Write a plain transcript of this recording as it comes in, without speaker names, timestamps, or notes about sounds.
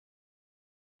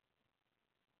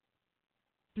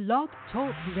Blog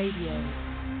Talk Radio.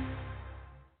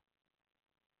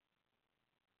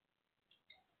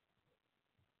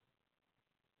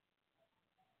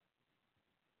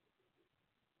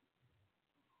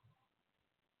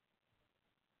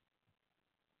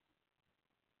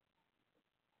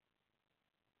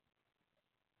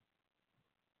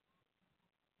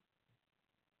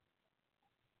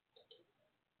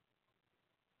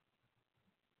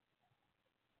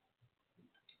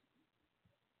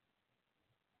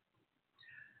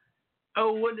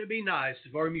 Oh, wouldn't it be nice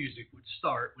if our music would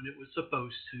start when it was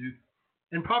supposed to?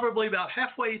 And probably about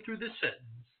halfway through this sentence,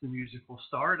 the music will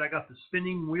start. I got the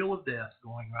spinning wheel of death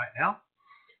going right now.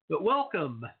 But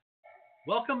welcome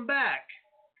back.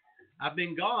 I've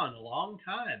been gone a long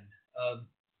time.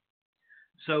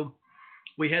 So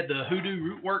we had the Hoodoo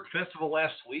Rootwork Festival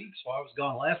last week, so I was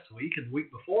gone last week. And the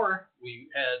week before, we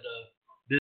had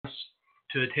business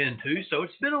to attend to. So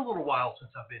it's been a little while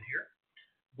since I've been here.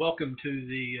 Welcome to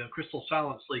the Crystal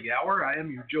Silence League Hour. I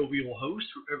am your jovial host,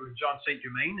 Reverend John St.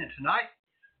 Germain, and tonight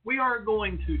we are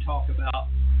going to talk about,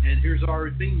 and here's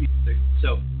our theme music.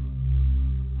 So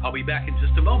I'll be back in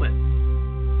just a moment.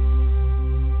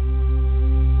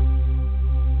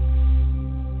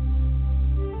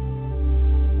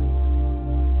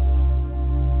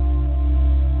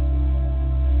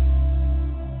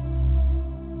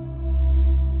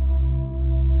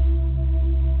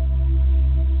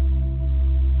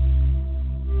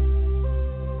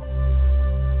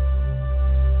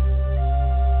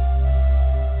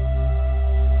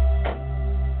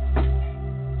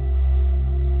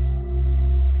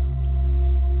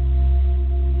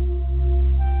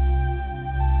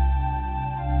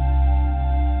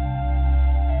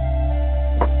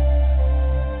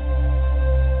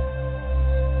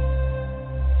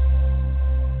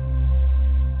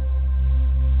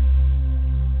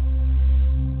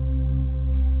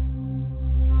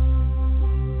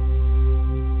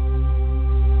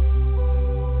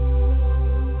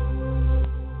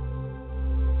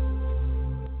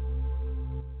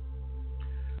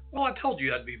 Well, I told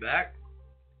you I'd be back.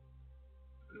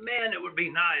 Man, it would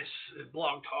be nice if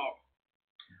Blog Talk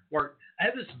worked. I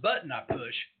have this button I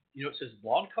push. You know, it says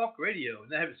Blog Talk Radio,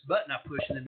 and I have this button I push,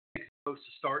 and then it's supposed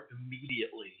to start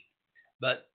immediately.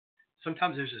 But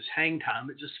sometimes there's this hang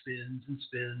time. It just spins and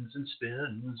spins and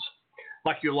spins,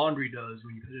 like your laundry does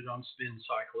when you put it on spin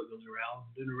cycle. It goes around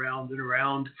and around and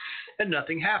around, and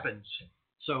nothing happens.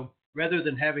 So rather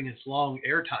than having this long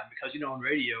airtime, because, you know, on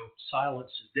radio, silence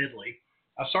is deadly,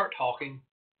 I start talking,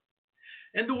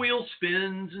 and the wheel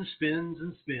spins and spins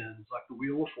and spins like the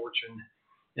Wheel of Fortune.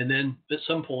 And then at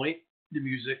some point, the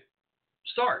music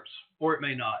starts, or it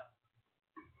may not.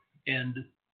 And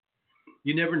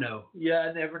you never know. Yeah,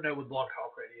 I never know with Blog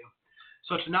Talk Radio.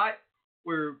 So tonight,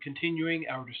 we're continuing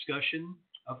our discussion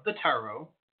of the tarot,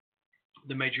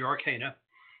 the major arcana.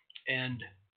 And,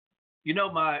 you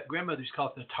know, my grandmother's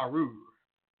called it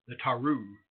the tarot,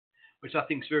 which I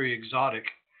think is very exotic.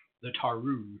 The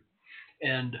tarot.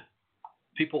 And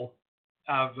people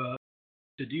have,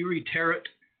 do you read tarot?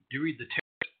 Do you read the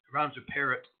tarot? It rhymes with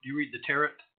parrot. Do you read the tarot?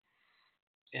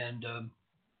 And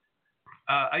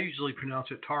I usually pronounce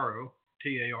it taro,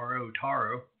 T-A-R-O,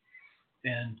 taro.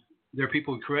 And there are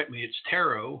people who correct me. It's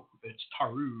tarot. It's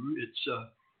taru. It's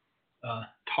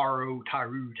taro,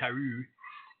 taru,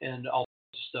 and all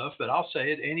this stuff. But I'll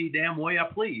say it any damn way I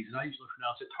please. And I usually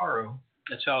pronounce it taro.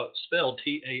 That's how it's spelled,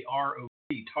 T-A-R-O.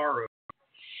 Taro,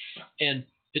 and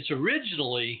it's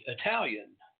originally Italian,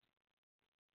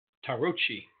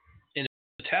 tarocchi, and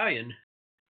it's Italian,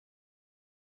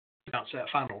 pronounce that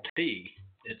final T,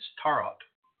 it's tarot.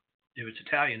 If it's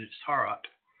Italian, it's tarot.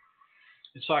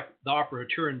 It's like the opera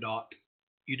Turandot.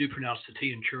 You do pronounce the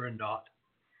T in Turandot.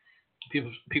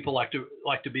 People like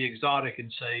to be exotic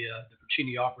and say the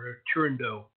Puccini opera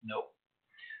Turandot. Nope.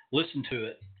 Listen to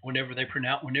it whenever they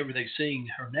sing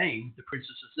her name, the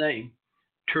princess's name.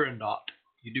 Turandot.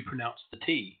 You do pronounce the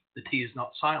T. The T is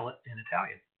not silent in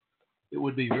Italian. It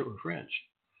would be if it were French.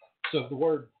 So if the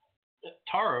word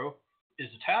taro is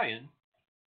Italian,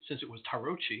 since it was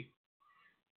tarocchi,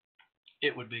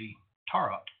 it would be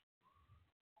tarot.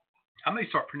 I may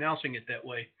start pronouncing it that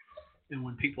way. And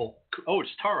when people, oh, it's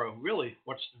taro. Really?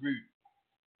 What's the root?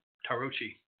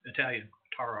 Tarocchi. Italian.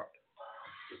 Tarot.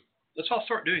 Let's all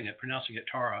start doing it, pronouncing it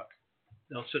tarot.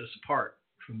 They'll set us apart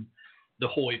from the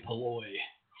hoi polloi.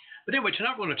 But anyway,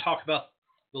 tonight we're going to talk about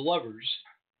the Lovers,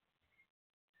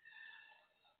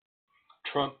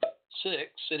 Trump 6,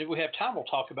 and if we have time, we'll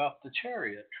talk about the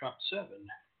Chariot, Trump 7,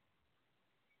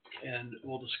 and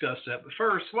we'll discuss that. But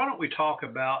first, why don't we talk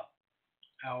about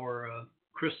our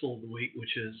crystal of the week,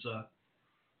 which is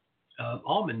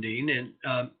almandine,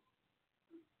 and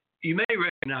You may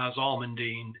recognize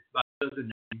almandine by the other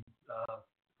name,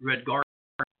 red garnet.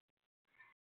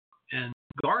 And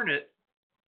garnet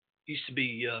used to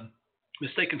be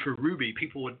mistaken for ruby.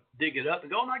 People would dig it up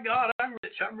and go, "Oh my God, I'm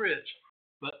rich, I'm rich."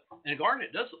 And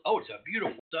garnet does. Oh, it's a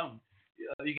beautiful stone.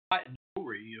 You can buy it in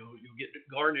jewelry. You'll get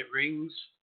garnet rings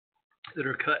that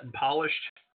are cut and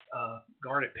polished,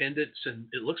 garnet pendants, and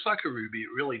it looks like a ruby.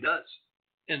 It really does.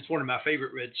 And it's one of my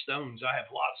favorite red stones. I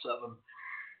have lots of them,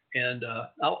 and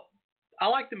I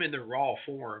like them in their raw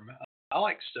form. I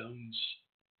like stones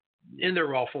in their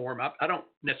raw form. I don't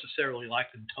necessarily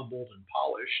like them tumbled and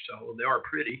polished, although they are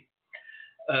pretty.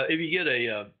 If you get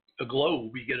a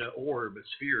globe, you get an orb, a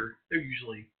sphere, they're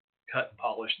usually cut and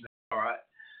polished, and they're all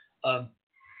right.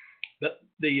 But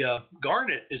the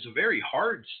garnet is a very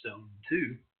hard stone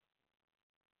too,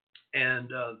 and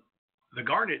the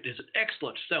garnet is an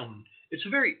excellent stone. It's a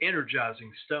very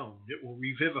energizing stone. It will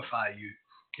revivify you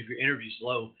if your energy is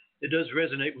low. It does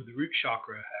resonate with the root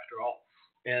chakra, after all,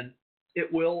 and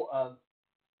it will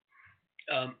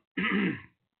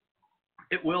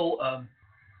it will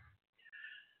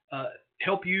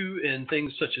help you in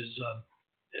things such as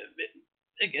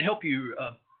it can help you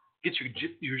get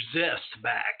your zest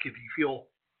back if you feel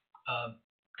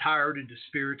tired and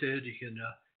dispirited. You can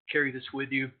carry this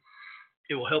with you.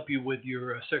 It will help you with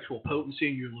your sexual potency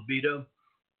and your libido.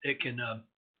 It can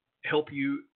help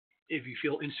you if you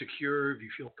feel insecure, if you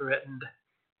feel threatened.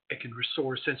 It can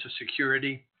restore a sense of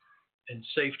security and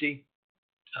safety.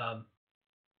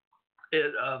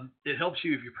 It helps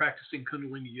you if you're practicing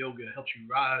Kundalini yoga. It helps you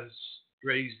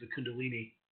raise the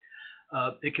Kundalini.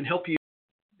 It can help you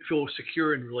feel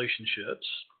secure in relationships.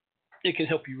 It can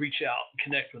help you reach out and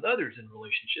connect with others in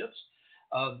relationships.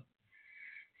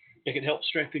 It can help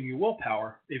strengthen your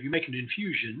willpower. If you make an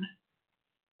infusion,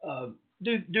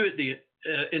 do it the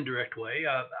indirect way.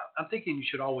 I'm thinking you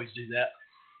should always do that.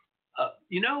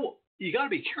 You got to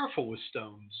be careful with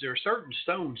stones. There are certain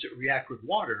stones that react with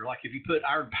water. Like if you put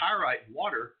iron pyrite in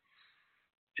water,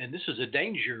 and this is a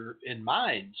danger in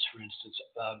mines, for instance,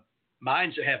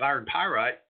 mines that have iron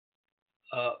pyrite,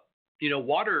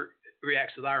 water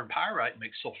reacts with iron pyrite and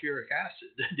makes sulfuric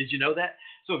acid. Did you know that?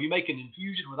 So if you make an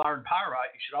infusion with iron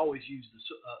pyrite, you should always use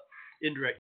the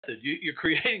indirect method. You're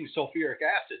creating sulfuric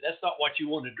acid. That's not what you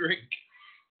want to drink.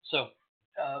 So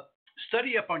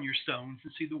study up on your stones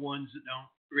and see the ones that don't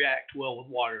react well with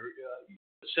water.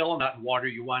 Selenite in water,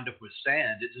 you wind up with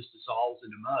sand. It just dissolves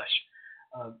into mush.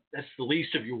 That's the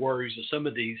least of your worries. Some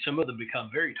of them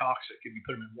become very toxic if you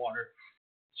put them in water.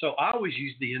 So I always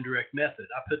use the indirect method.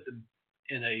 I put them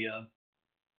in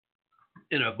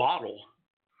a bottle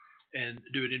and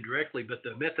do it indirectly. But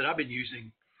the method I've been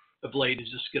using of late is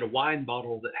just get a wine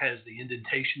bottle that has the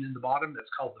indentation in the bottom. That's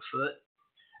called the foot.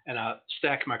 And I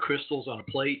stack my crystals on a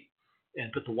plate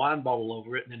and put the wine bottle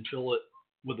over it and then fill it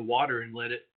with the water and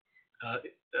let it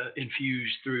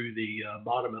infuse through the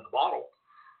bottom of the bottle.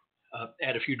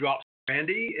 Add a few drops of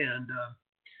brandy, and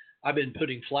I've been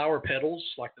putting flower petals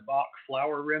like the Bach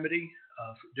flower remedy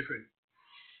for different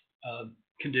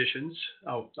conditions.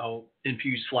 I'll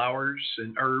infuse flowers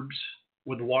and herbs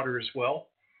with the water as well,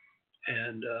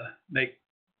 and make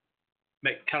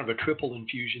kind of a triple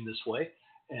infusion this way,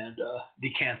 and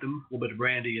decant them, a little bit of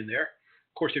brandy in there.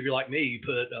 Of course, if you're like me, you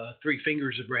put 3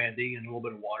 fingers of brandy and a little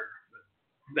bit of water.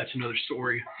 But that's another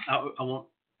story. I won't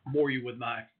bore you with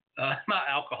my my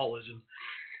alcoholism.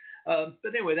 But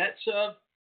anyway, that's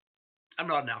I'm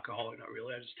not an alcoholic, not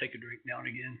really. I just take a drink now and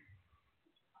again.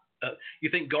 You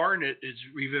think garnet is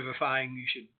revivifying? You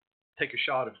should take a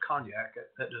shot of cognac.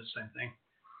 That does the same thing.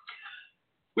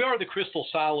 We are the Crystal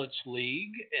Silence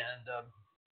League, and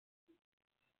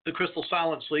the Crystal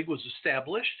Silence League was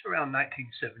established around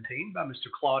 1917 by Mr.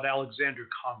 Claude Alexander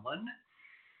Conlon,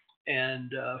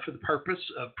 and for the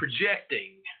purpose of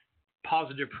projecting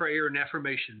positive prayer and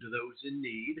affirmation to those in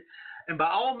need. And by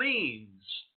all means,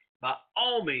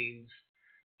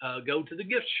 go to the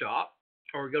gift shop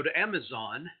or go to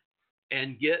Amazon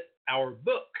and get our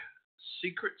book,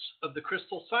 Secrets of the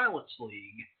Crystal Silence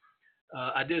League.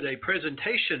 I did a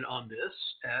presentation on this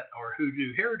at our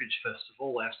Hoodoo Heritage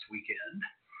Festival last weekend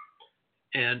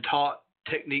and taught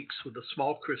techniques with a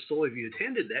small crystal. If you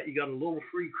attended that, you got a little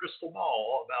free crystal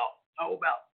ball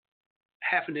about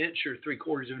half an inch or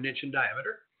 3/4 of an inch in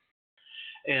diameter.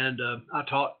 And I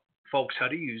taught folks how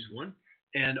to use one.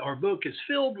 And our book is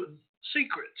filled with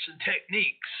secrets and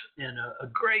techniques and a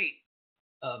great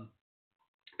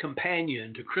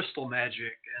companion to crystal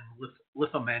magic and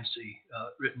lithomancy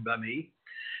written by me.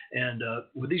 And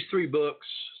with these 3 books,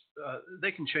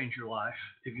 they can change your life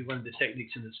if you learn the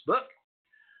techniques in this book.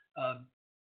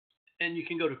 And you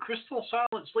can go to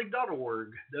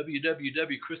crystalsilenceleague.org,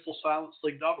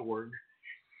 www.crystalsilenceleague.org,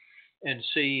 and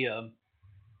see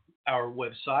our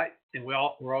website. And we're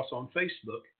also on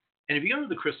Facebook. And if you go to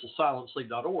the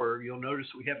crystalsilenceleague.org, you'll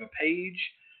notice we have a page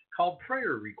called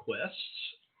Prayer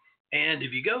Requests. And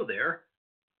if you go there,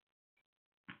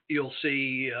 you'll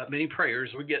see many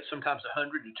prayers. We get sometimes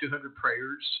 100 to 200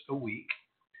 prayers a week.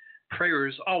 Prayer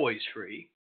is always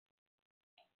free.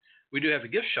 We do have a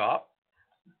gift shop,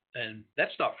 and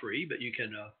that's not free, but you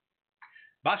can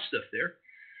buy stuff there.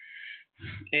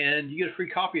 And you get a free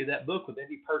copy of that book with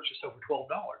any purchase over $12,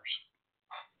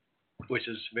 which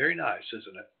is very nice,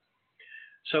 isn't it?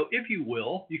 So if you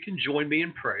will, you can join me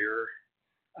in prayer.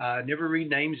 I never read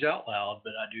names out loud,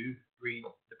 but I do read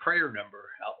the prayer number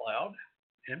out loud.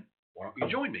 And why don't you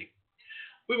join me?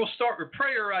 We will start with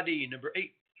prayer ID number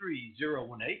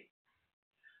 83018,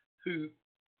 who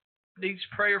needs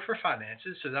prayer for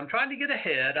finances. Says, I'm trying to get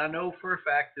ahead. I know for a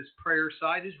fact this prayer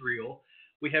site is real.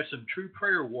 We have some true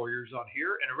prayer warriors on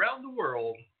here and around the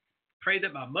world. Pray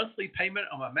that my monthly payment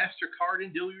on my MasterCard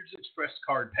and Dillard's Express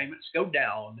card payments go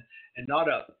down and not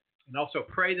up. And also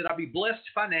pray that I'll be blessed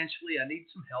financially. I need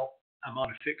some help. I'm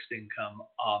on a fixed income.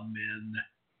 Amen.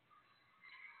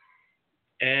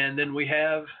 And then we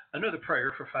have another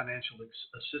prayer for financial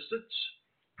assistance.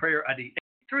 Prayer ID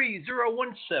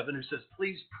 83017, who says,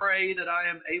 please pray that I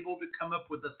am able to come up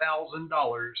with $1,000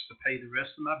 to pay the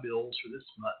rest of my bills for this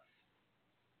month.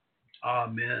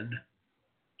 Amen.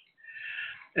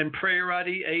 And prayer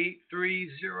ID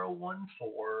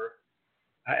 83014.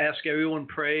 I ask everyone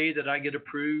pray that I get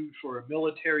approved for a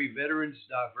military veterans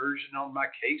diversion on my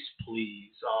case,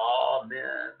 please.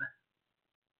 Amen.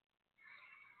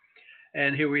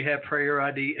 And here we have prayer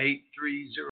ID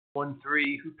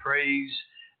 83013, who prays,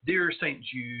 Dear St.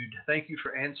 Jude, thank you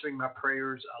for answering my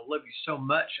prayers. I love you so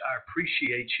much. I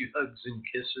appreciate you. Hugs and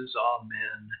kisses.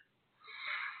 Amen.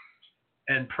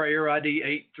 And prayer ID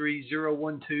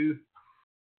 83012,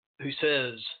 who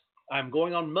says, I'm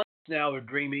going on months now of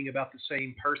dreaming about the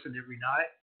same person every night,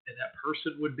 and that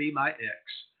person would be my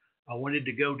ex. I wanted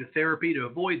to go to therapy to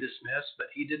avoid this mess, but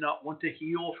he did not want to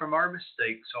heal from our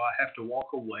mistake, so I have to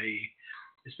walk away.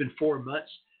 It's been 4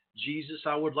 months. Jesus,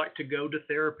 I would like to go to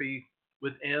therapy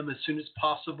with M as soon as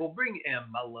possible. Bring M,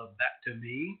 my love, back to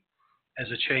me as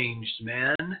a changed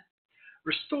man.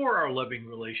 Restore our loving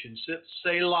relationship.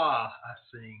 Selah, I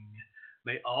sing.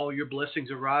 May all your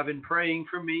blessings arrive in praying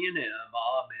for me and M.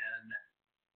 Amen.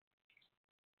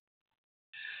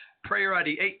 Prayer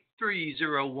ID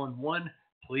 83011.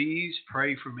 Please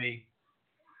pray for me.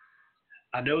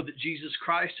 I know that Jesus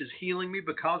Christ is healing me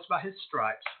because by his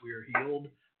stripes we are healed.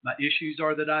 My issues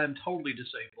are that I am totally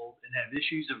disabled and have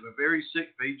issues of a very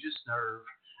sick vagus nerve.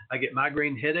 I get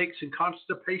migraine headaches and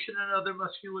constipation and other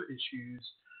muscular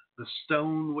issues. The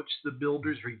stone which the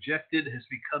builders rejected has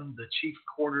become the chief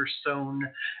cornerstone,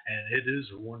 and it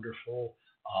is wonderful.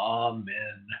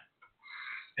 Amen.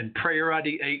 And prayer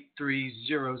ID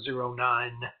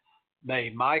 83009.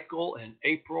 May Michael and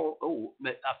April,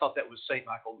 I thought that was St.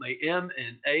 Michael. May M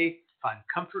and A find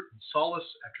comfort and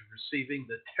solace after receiving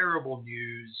the terrible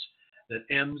news that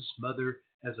M's mother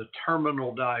has a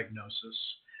terminal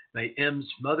diagnosis. May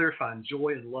M's mother find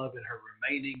joy and love in her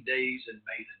remaining days, and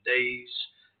may the days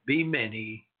be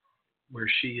many where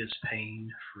she is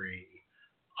pain-free.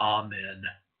 Amen.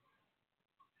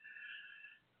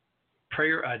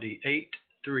 Prayer ID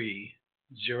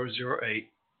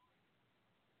 83008.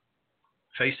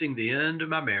 Facing the end of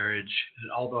my marriage,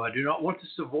 and although I do not want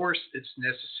this divorce, it's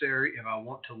necessary if I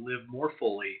want to live more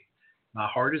fully. My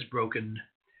heart is broken.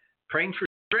 Praying for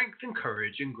strength and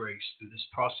courage and grace through this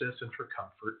process and for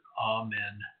comfort.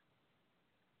 Amen.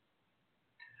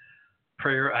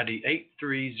 Prayer ID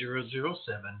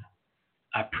 83007.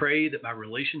 I pray that my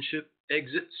relationship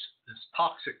exits this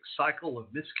toxic cycle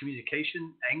of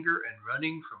miscommunication, anger, and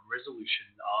running from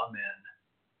resolution. Amen.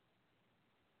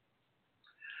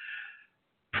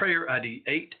 Prayer ID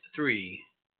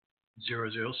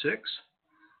 83006.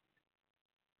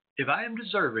 If I am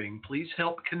deserving, please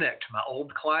help connect my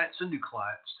old clients and new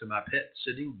clients to my pet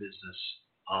sitting business.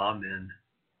 Amen.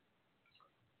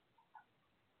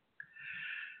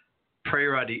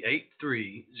 Prayer ID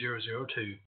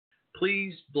 83002.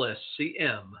 Please bless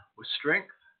CM with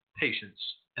strength,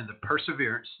 patience, and the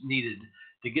perseverance needed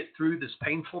to get through this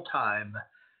painful time.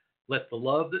 Let the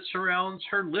love that surrounds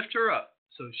her lift her up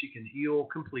so she can heal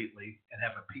completely and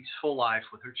have a peaceful life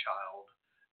with her child.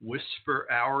 Whisper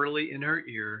hourly in her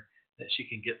ear that she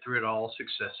can get through it all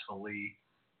successfully.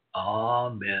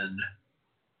 Amen.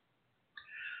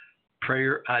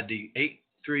 Prayer ID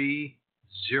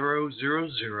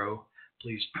 83000.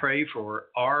 Please pray for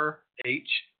RHS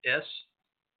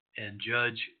and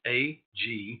Judge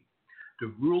AG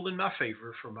to rule in my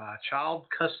favor for my child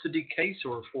custody case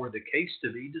or for the case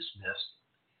to be dismissed.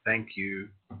 Thank you.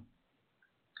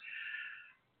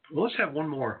 Well, let's have one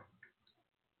more.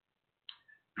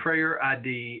 Prayer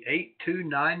ID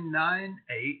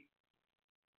 82998.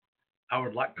 I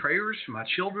would like prayers for my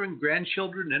children,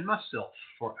 grandchildren, and myself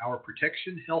for our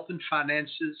protection, health, and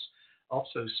finances.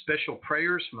 Also, special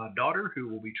prayers for my daughter, who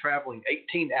will be traveling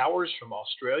 18 hours from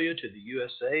Australia to the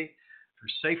USA for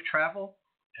safe travel,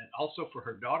 and also for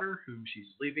her daughter, whom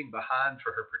she's leaving behind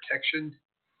for her protection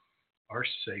or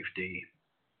safety.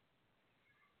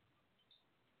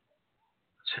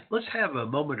 Let's have a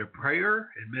moment of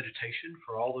prayer and meditation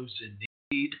for all those in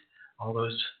need, all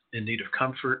those in need of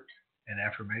comfort and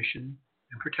affirmation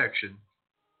and protection.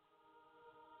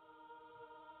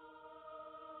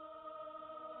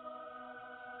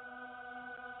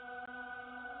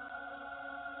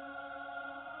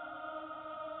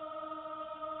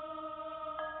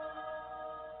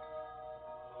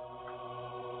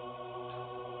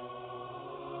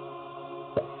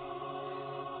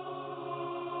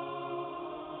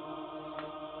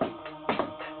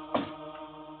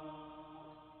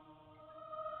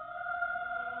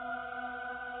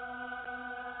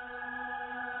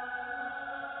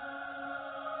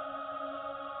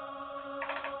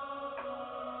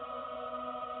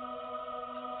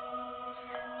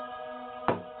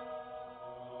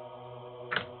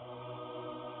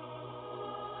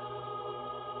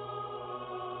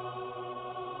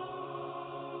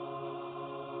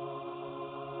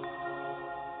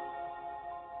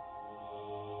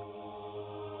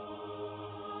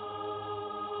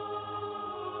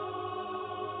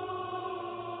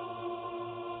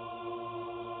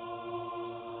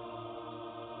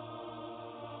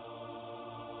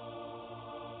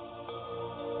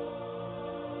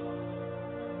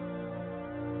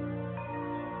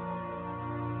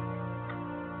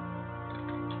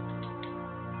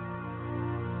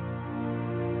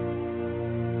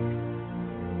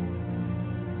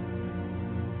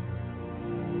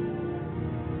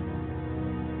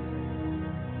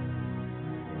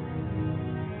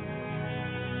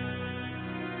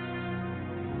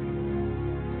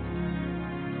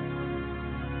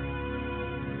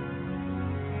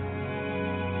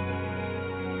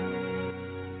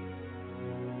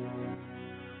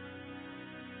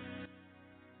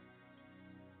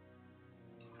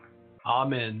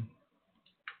 Amen.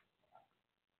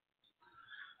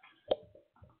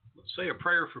 Let's say a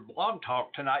prayer for Blog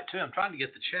Talk tonight, too. I'm trying to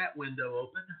get the chat window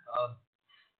open.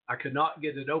 I could not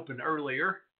get it open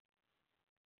earlier.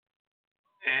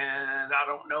 And I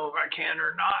don't know if I can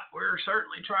or not. We're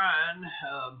certainly trying.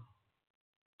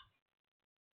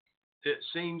 It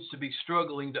seems to be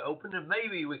struggling to open, and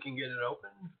maybe we can get it open.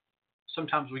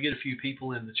 Sometimes we get a few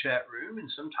people in the chat room, and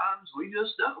sometimes we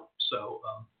just don't. So,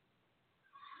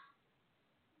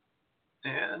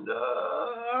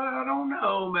 I don't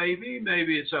know. Maybe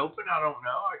it's open. I don't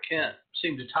know. I can't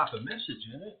seem to type a message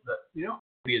in it, but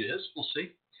maybe it is. We'll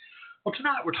see. Well,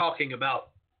 tonight we're talking about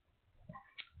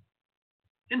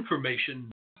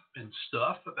information and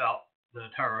stuff about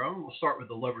the tarot. We'll start with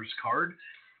the Lover's card.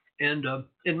 And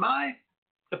in my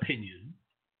opinion,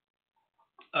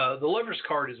 the Lover's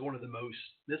card is one of the most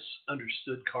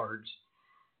misunderstood cards.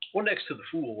 One next to the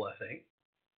Fool, I think.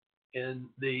 In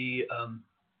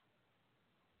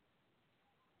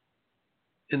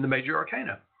the Major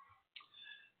Arcana.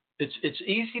 It's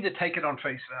easy to take it on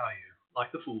face value,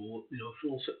 like the Fool.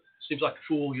 Fool seems like the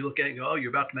Fool. You look at it and go, oh, you're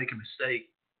about to make a mistake,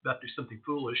 about to do something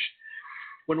foolish.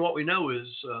 When what we know is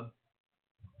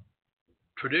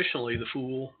traditionally the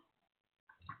Fool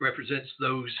represents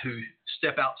those who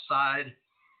step outside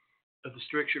of the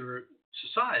stricture of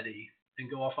society and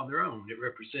go off on their own. It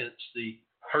represents the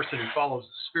person who follows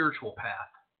the spiritual path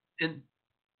in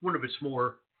one of its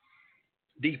more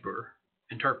deeper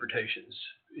interpretations.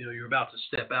 You're about to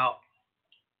step out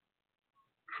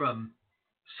from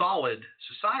solid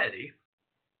society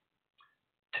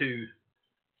to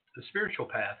the spiritual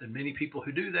path, and many people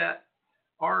who do that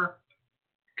are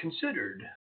considered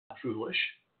foolish.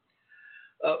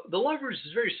 The Lovers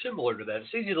is very similar to that.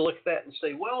 It's easy to look at that and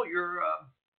say, well, you're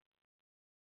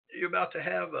about to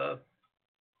have a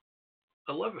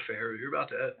love affair, you're about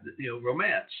to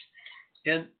romance,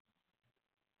 and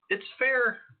it's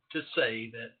fair to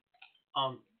say that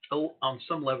on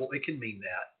some level it can mean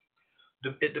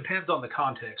that. It depends on the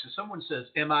context. If someone says,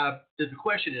 the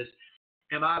question is,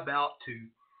 am I about to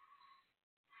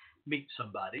meet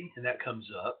somebody, and that comes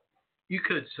up, you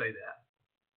could say that.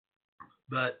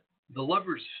 But the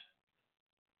Lover's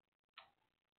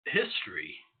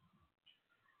history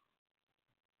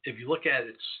if you look at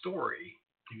its story,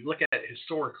 if you look at it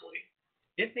historically,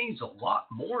 it means a lot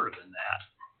more than that.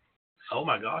 Oh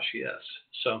my gosh, yes.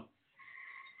 So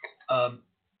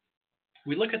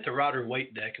we look at the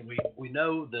Rider-Waite deck, and we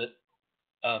know that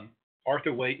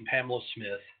Arthur Waite and Pamela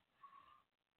Smith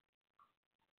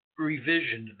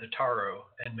revisioned the tarot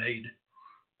and made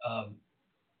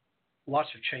lots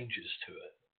of changes to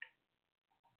it.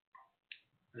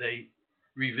 They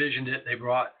revisioned it. They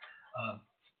brought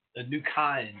a new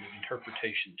kind of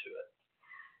interpretation to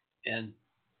it. And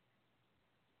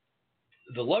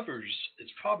the Lovers is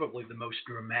probably the most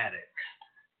dramatic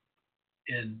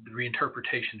in the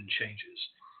reinterpretation and changes.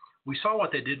 We saw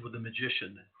what they did with the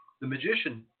Magician. The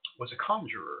Magician was a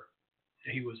conjurer.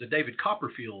 He was a David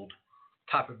Copperfield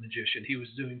type of magician. He was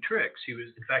doing tricks. He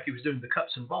was doing the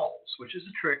cups and balls, which is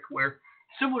a trick where,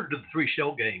 similar to the three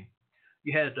shell game,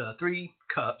 you had 3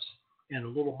 cups and a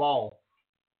little ball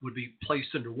would be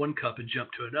placed under one cup and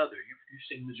jump to another. You've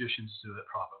seen magicians do it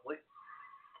probably.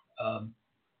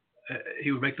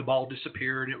 He would make the ball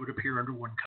disappear and it would appear under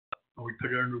one cup, or we'd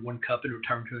put it under one cup and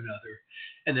return to another.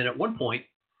 And then at one point,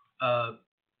 the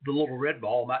little red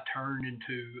ball might turn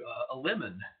into a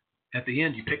lemon. At the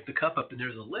end, you pick the cup up and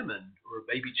there's a lemon or a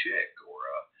baby chick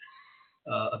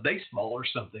or a baseball or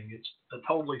something. It's a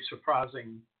totally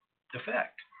surprising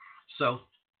effect. So,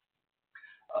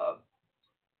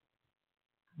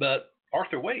 but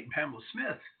Arthur Waite and Pamela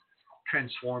Smith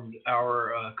transformed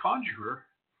our conjurer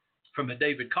from a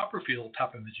David Copperfield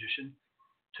type of magician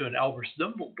to an Albus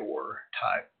Dumbledore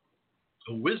type,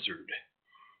 a wizard,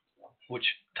 which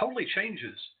totally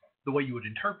changes the way you would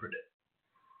interpret it.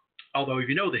 Although if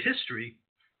you know the history,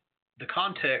 the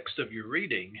context of your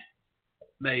reading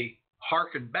may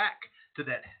harken back to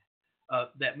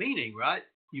that meaning, right?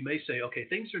 You may say, okay,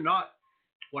 things are not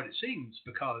what it seems,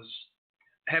 because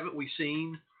haven't we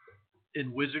seen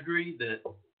in wizardry that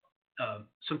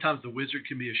sometimes the wizard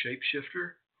can be a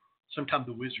shapeshifter? Sometimes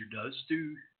the wizard does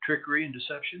do trickery and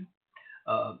deception.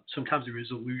 Sometimes there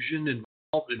is illusion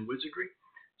involved in wizardry.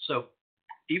 So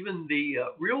even the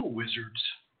real wizards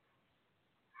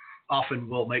often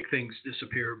will make things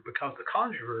disappear because the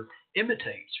conjurer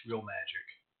imitates real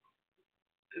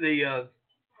magic.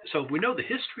 So we know the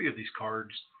history of these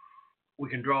cards. We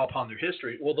can draw upon their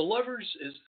history. Well, the Lovers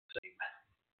is the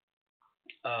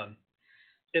same.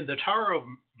 In the Tower of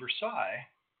Versailles,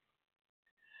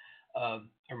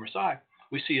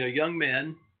 we see a young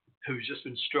man who's just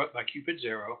been struck by Cupid's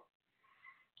arrow.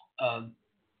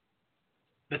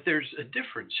 But there's a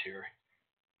difference here.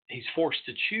 He's forced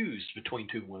to choose between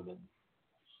 2 women.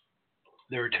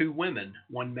 There are 2 women,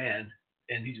 1 man,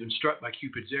 and he's been struck by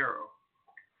Cupid's arrow.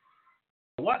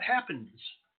 What happens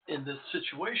in this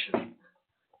situation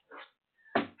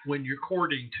when you're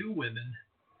courting 2 women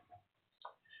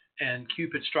and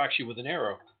Cupid strikes you with an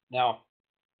arrow? Now,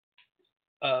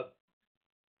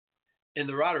 in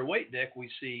the Rider-Waite deck, we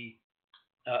see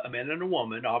a man and a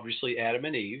woman, obviously Adam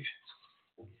and Eve,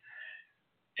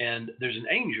 and there's an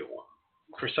angel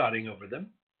presiding over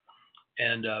them.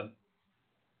 And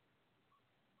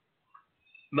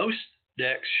most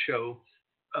decks show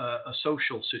a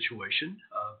social situation,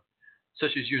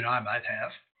 such as you and I might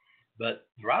have, but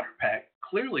the Rider pack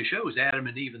clearly shows Adam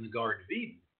and Eve in the Garden of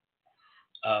Eden.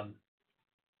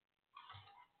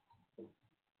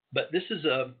 But this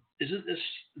isn't this,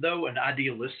 though, an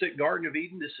idealistic Garden of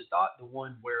Eden? This is not the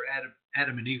one where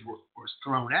Adam and Eve was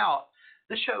thrown out.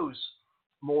 This shows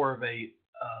more of a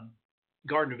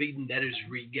Garden of Eden that is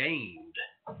regained.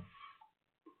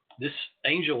 This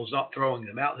angel is not throwing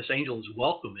them out. This angel is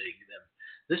welcoming them.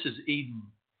 This is Eden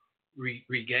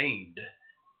regained.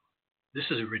 This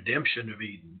is a redemption of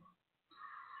Eden.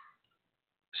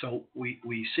 So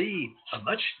we see a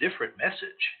much different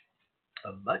message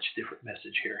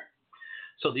here.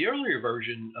 So the earlier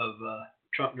version of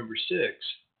Trump number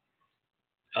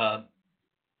 6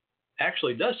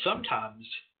 actually does sometimes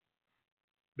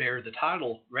bear the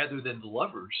title, rather than the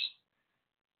Lovers,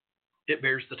 it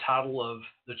bears the title of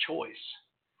the choice.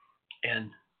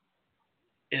 And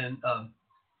in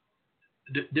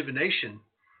divination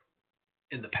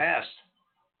in the past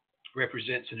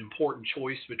represents an important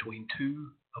choice between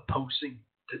 2 opposing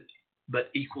but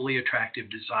equally attractive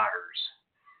desires.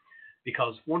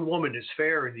 Because one woman is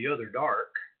fair and the other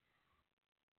dark.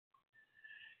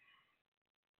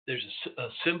 There's a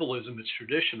symbolism that's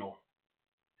traditional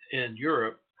in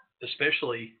Europe,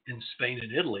 especially in Spain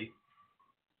and Italy,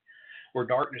 where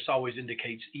darkness always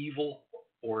indicates evil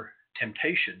or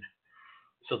temptation.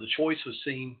 So the choice was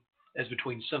seen as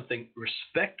between something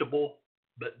respectable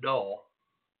but dull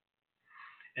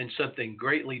and something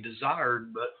greatly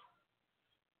desired but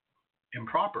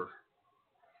improper.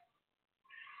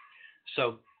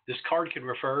 So this card can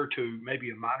refer to maybe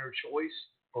a minor choice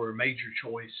or a major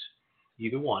choice,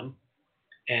 either one.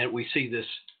 And we see this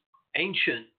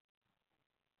ancient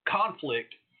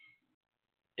conflict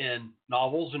in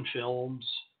novels and films,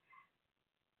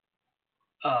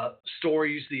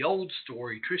 stories, the old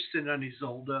story, Tristan and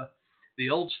Isolde, the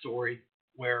old story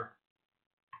where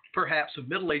perhaps a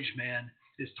middle-aged man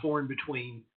is torn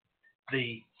between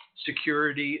the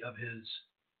security of his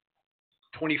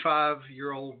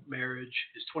 25-year-old marriage,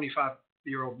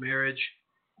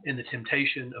 and the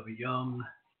temptation of a young,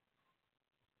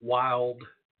 wild,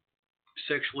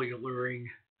 sexually alluring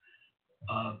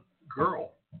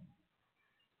girl.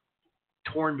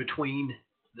 Torn between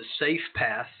the safe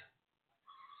path,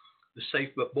 the safe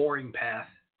but boring path,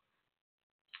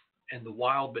 and the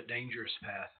wild but dangerous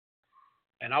path.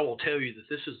 And I will tell you that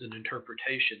this is an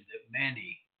interpretation that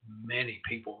many, many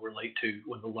people relate to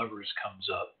when the Lovers comes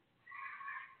up.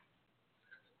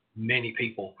 Many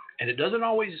people. And it doesn't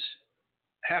always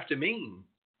have to mean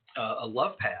a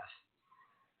love path.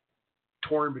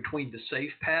 Torn between the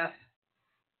safe path,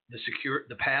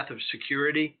 the path of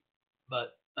security,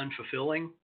 but unfulfilling,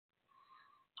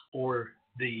 or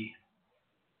the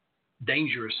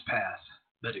dangerous path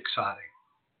but exciting,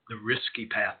 the risky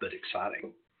path but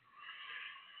exciting.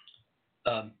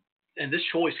 And this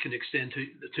choice can extend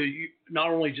to you, not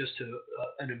only just to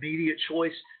an immediate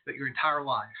choice, but your entire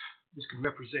life. This can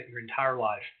represent your entire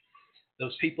life.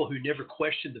 Those people who never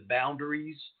question the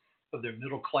boundaries of their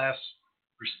middle class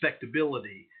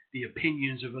respectability, the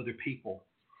opinions of other people.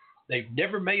 They've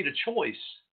never made a choice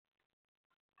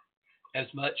as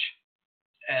much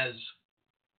as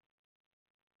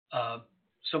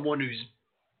someone who's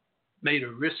made a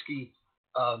risky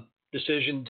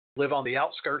decision to live on the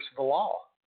outskirts of the law.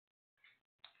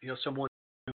 You know, someone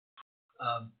who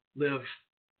live,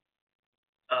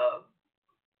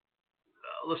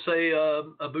 let's say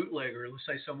a bootlegger, let's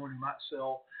say someone who might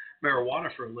sell marijuana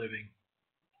for a living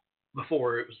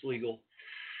before it was legal.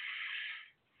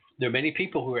 There are many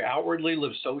people who outwardly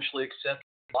live socially accepted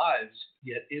lives,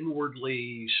 yet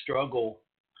inwardly struggle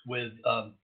with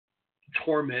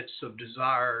torments of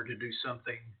desire to do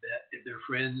something that if their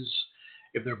friends,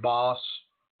 if their boss,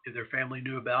 if their family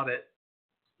knew about it,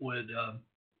 would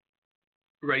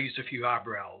raise a few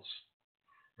eyebrows,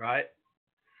 right?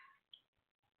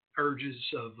 Urges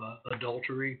of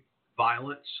adultery,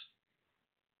 violence,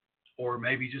 or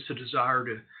maybe just a desire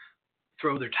to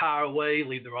throw their tie away,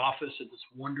 leave their office, and just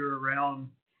wander around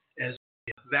as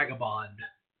a vagabond,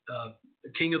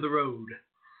 the king of the road.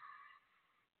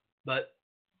 But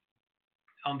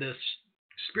on this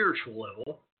spiritual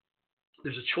level,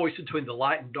 there's a choice between the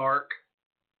light and dark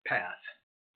path.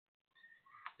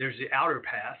 There's the outer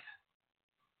path,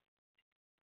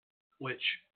 which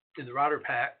in the Rider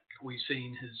Pack we've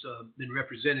seen has been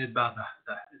represented by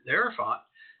the Hierophant,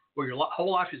 where your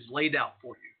whole life is laid out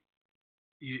for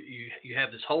you. You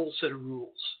have this whole set of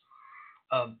rules.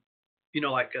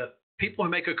 Like people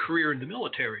who make a career in the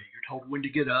military, you're told when to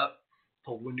get up,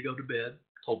 told when to go to bed,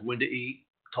 told when to eat,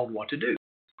 told what to do.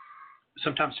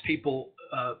 Sometimes people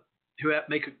who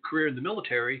make a career in the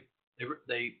military,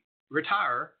 they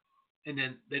retire, and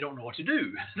then they don't know what to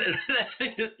do.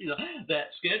 That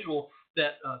schedule,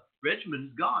 that regimen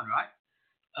is gone,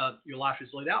 right? Your life is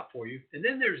laid out for you. And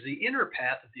then there's the inner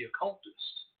path of the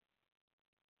occultist.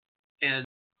 And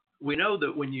we know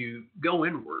that when you go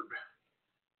inward,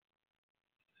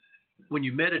 when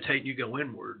you meditate and you go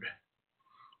inward,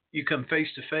 you come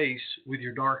face to face with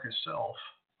your darkest self,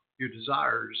 your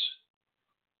desires,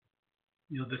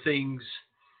 the things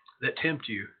that tempt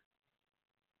you.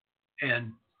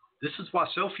 And this is why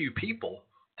so few people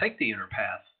take the inner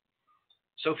path.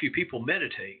 So few people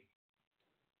meditate.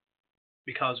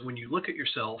 Because when you look at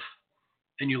yourself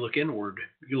and you look inward,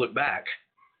 you look back,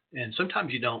 and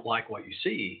sometimes you don't like what you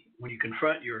see. When you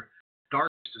confront your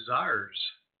darkest desires,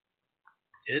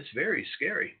 it's very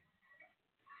scary.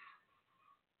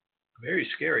 Very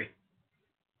scary.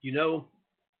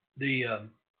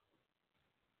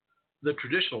 The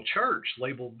traditional church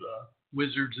labeled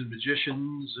wizards and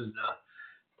magicians and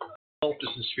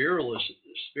occultists and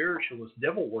spiritualists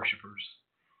devil worshippers,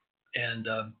 and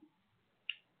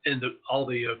all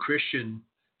the Christian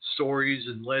stories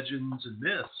and legends and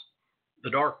myths, the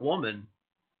dark woman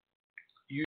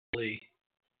usually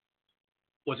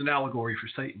was an allegory for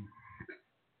Satan.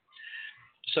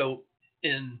 So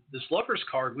in this Lover's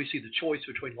card, we see the choice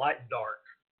between light and dark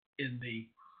in the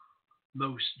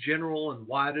most general and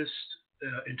widest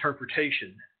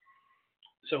interpretation.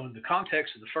 So in the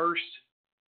context of the first,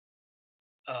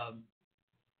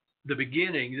 the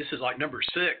beginning, this is like number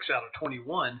 6 out of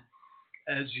 21,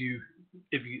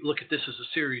 if you look at this as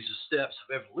a series of steps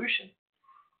of evolution,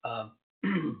 um,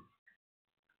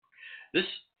 this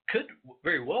could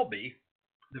very well be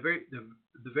the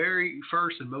very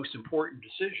first and most important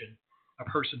decision a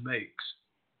person makes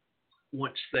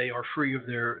once they are free of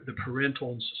the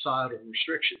parental and societal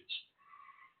restrictions.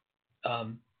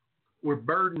 Um, we're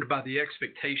burdened by the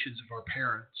expectations of our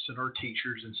parents and our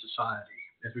teachers and society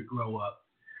as we grow up.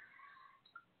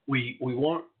 We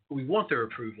want their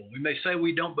approval. We may say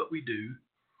we don't, but we do.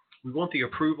 We want the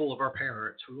approval of our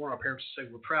parents. We want our parents to say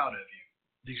we're proud of you.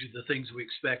 These are the things we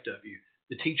expect of you.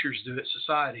 The teachers do it.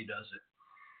 Society does it.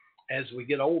 As we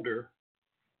get older,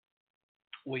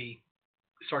 we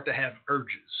start to have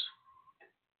urges.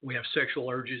 We have sexual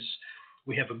urges.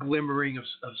 We have a glimmering of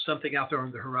something out there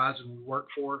on the horizon we work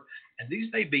for. And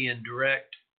these may be in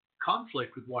direct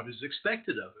conflict with what is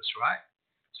expected of us, right?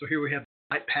 So here we have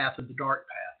the light path and the dark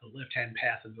path, the left-hand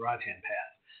path and the right-hand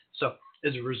path. So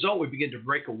as a result, we begin to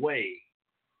break away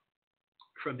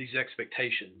from these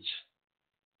expectations.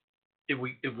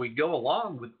 If we go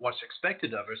along with what's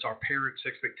expected of us, our parents'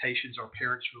 expectations, our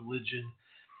parents' religion,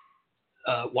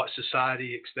 what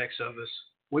society expects of us,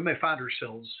 we may find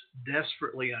ourselves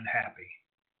desperately unhappy.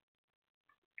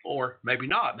 Or maybe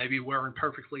not. Maybe we're in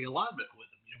perfectly alignment with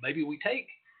them. Maybe we take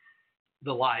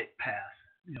the light path,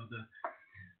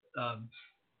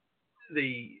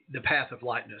 the path of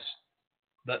lightness.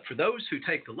 But for those who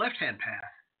take the left-hand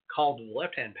path, called to the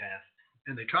left-hand path,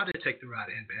 and they try to take the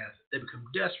right-hand path, they become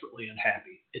desperately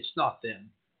unhappy. It's not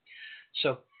them.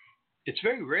 So it's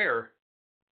very rare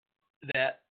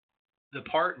that the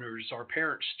partners our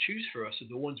parents choose for us are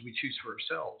the ones we choose for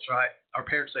ourselves, right? Our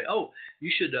parents say, oh,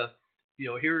 you should,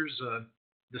 here's the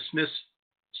Smith's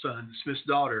son, the Smith's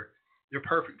daughter. They're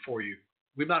perfect for you.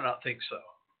 We might not think so.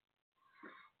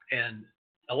 And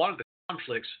a lot of the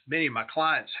conflicts many of my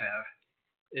clients have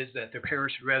is that their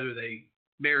parents would rather they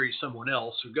marry someone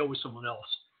else or go with someone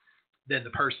else than the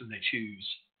person they choose.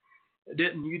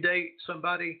 Didn't you date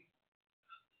somebody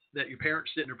that your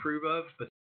parents didn't approve of, but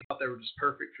they thought they were just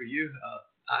perfect for you?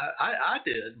 I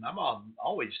did. My mom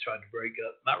always tried to break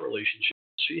up my relationship.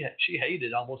 She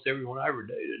hated almost everyone I ever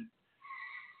dated.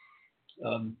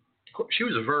 She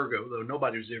was a Virgo, though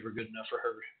nobody was ever good enough for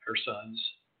her sons.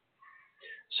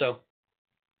 So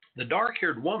the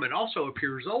dark-haired woman also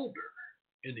appears older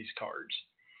in these cards.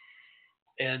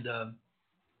 And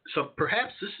so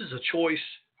perhaps this is a choice,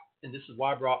 and this is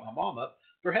why I brought my mom up.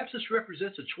 Perhaps this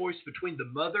represents a choice between the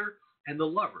mother and the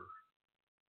lover,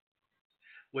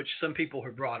 which some people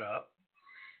have brought up.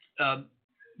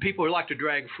 People who like to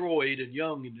drag Freud and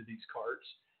Jung into these cards,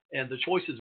 and the choice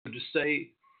is to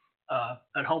stay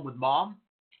at home with mom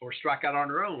or strike out on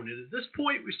her own. And at this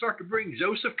point, we start to bring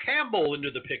Joseph Campbell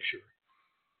into the picture,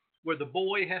 where the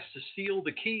boy has to steal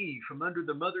the key from under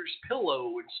the mother's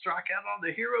pillow and strike out on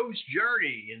the hero's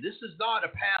journey. And this is not a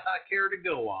path I care to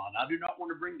go on. I do not want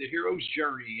to bring the hero's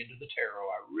journey into the tarot.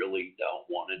 I really don't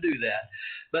want to do that.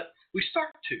 But we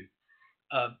start to.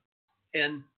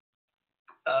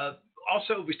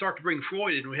 Also, we start to bring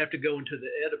Freud in, we have to go into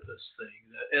the Oedipus thing,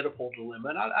 the Oedipal dilemma.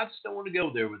 And I just don't want to go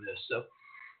there with this. So,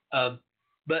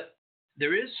 but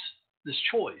there is this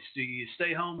choice. Do you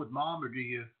stay home with mom or do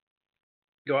you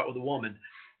go out with a woman?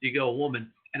 Do you go a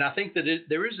woman? And I think that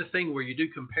there is a thing where you do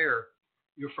compare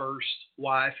your first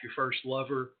wife, your first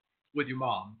lover with your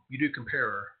mom. You do compare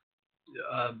her.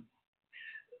 I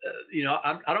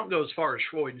don't go as far as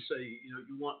Freud and say,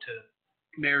 you want to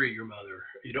marry your mother.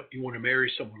 You want to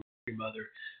marry someone like your mother,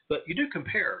 but you do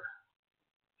compare.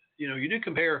 You do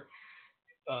compare.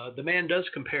 The man does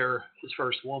compare his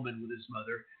first woman with his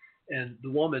mother, and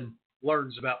the woman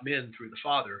learns about men through the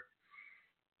father.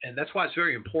 And that's why it's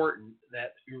very important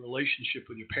that your relationship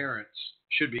with your parents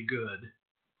should be good.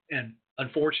 And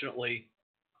unfortunately,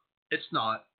 it's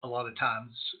not a lot of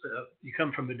times. You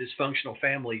come from a dysfunctional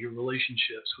family, your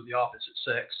relationships with the opposite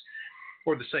sex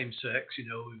or the same sex,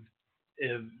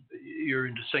 if you're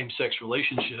into same-sex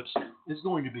relationships, is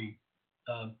going to be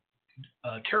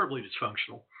terribly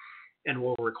dysfunctional and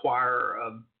will require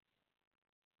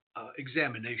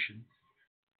examination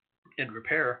and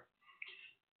repair.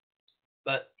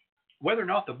 But whether or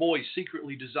not the boy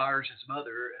secretly desires his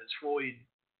mother, as Freud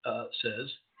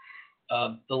says,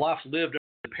 the life lived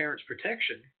under the parents'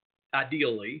 protection,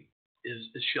 ideally, is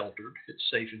sheltered. It's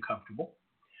safe and comfortable.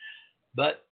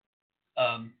 But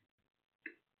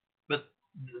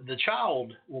the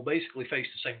child will basically face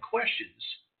the same questions,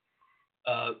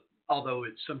 although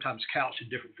it's sometimes couched in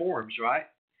different forms, right?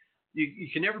 You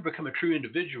can never become a true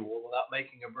individual without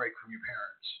making a break from your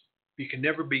parents. You can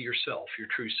never be yourself, your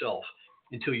true self,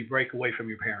 until you break away from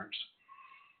your parents.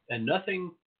 And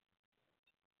nothing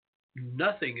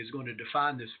Nothing is going to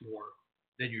define this more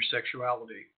than your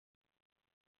sexuality.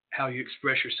 How you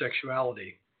express your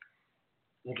sexuality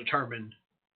will determine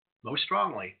most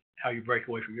strongly how you break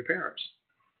away from your parents.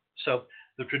 So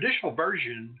the traditional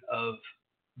version of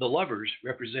the lovers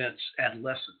represents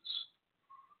adolescence,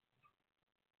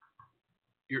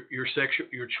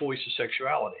 your choice of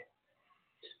sexuality.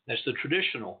 That's the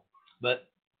traditional. But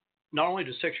not only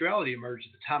does sexuality emerge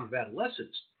at the time of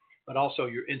adolescence, but also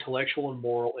your intellectual and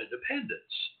moral independence.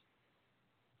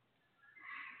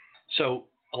 So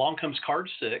along comes card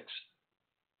 6,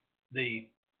 the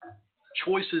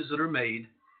choices that are made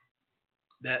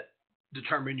that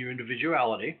determine your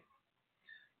individuality,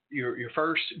 your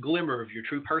first glimmer of your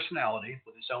true personality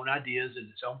with its own ideas and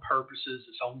its own purposes,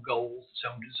 its own goals, its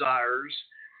own desires.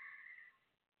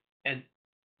 And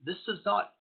this does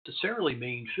not necessarily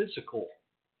mean physical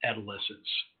adolescence,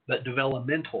 but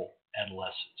developmental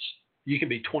adolescence. You can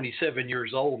be 27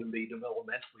 years old and be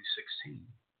developmentally 16.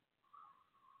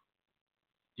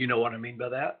 You know what I mean by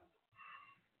that?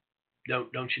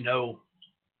 Don't you know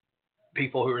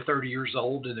people who are 30 years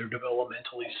old and they're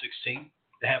developmentally 16?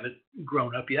 They haven't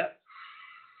grown up yet.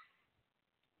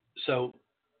 So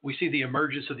we see the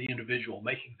emergence of the individual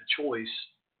making the choice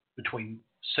between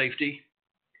safety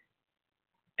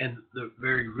and the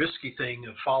very risky thing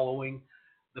of following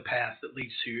the path that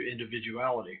leads to your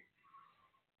individuality.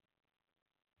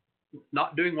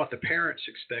 Not doing what the parents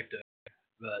expect of you,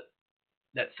 but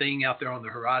that thing out there on the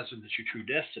horizon that's your true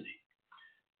destiny.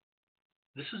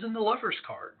 This is in the lover's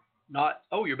card. Not,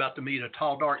 oh, you're about to meet a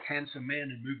tall, dark, handsome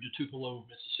man and move to Tupelo,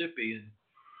 Mississippi and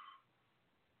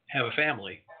have a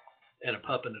family and a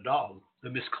pup and a dog. The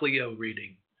Miss Cleo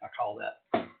reading, I call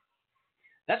that.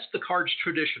 That's the card's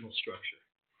traditional structure.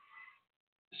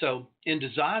 So in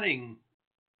designing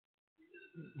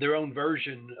their own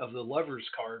version of the lover's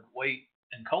card, Waite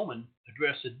and Coleman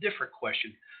address a different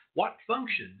question. What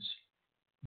functions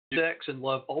do sex and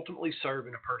love ultimately serve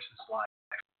in a person's life?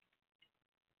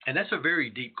 And that's a very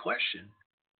deep question.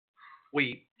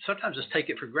 We sometimes just take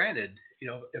it for granted.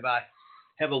 If I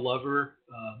have a lover,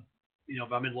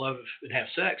 if I'm in love and have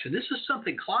sex, and this is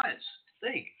something clients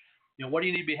think, what do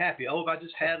you need to be happy? Oh, if I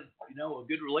just had, a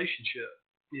good relationship,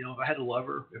 if I had a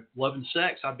lover, if love and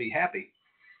sex, I'd be happy.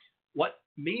 What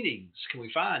meanings can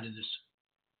we find in this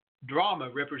drama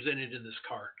represented in this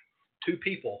card? Two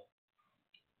people.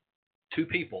 It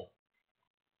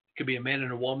could be a man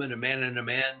and a woman, a man and a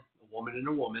man, a woman and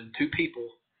a woman, two people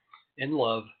in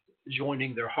love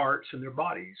joining their hearts and their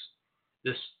bodies.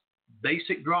 This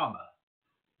basic drama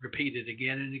repeated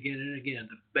again and again and again.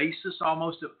 The basis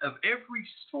almost of every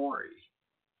story.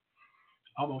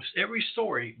 Almost every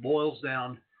story boils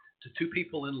down to two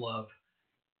people in love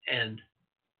and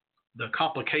the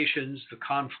complications, the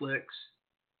conflicts,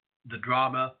 the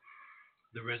drama,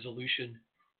 the resolution,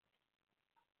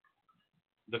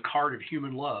 the card of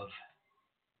human love,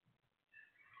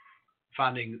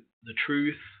 finding the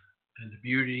truth and the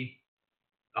beauty,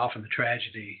 often the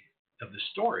tragedy of the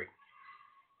story.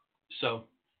 So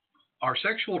our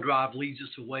sexual drive leads us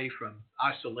away from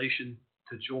isolation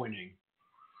to joining.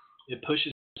 It pushes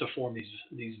us to form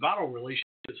these vital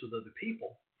relationships with other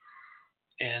people.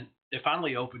 And it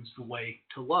finally opens the way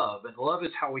to love. And love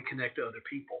is how we connect to other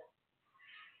people.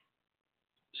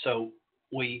 So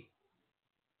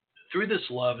through this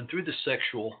love and through this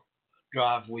sexual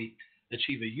drive, we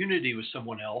achieve a unity with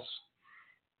someone else.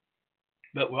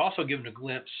 But we're also given a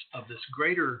glimpse of this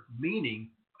greater meaning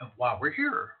of why we're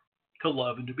here, to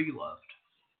love and to be loved.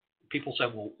 People say,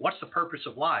 well, what's the purpose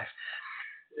of life?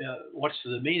 What's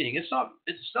the meaning? It's not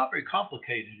very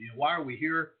complicated. Why are we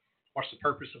here? What's the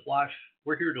purpose of life?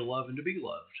 We're here to love and to be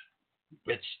loved.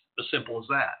 It's as simple as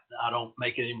that. I don't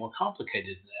make it any more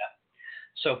complicated than that.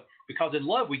 So, because in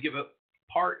love, we give up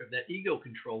part of that ego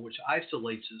control, which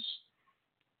isolates us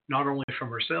not only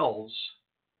from ourselves,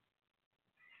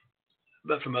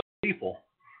 but from other people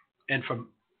and from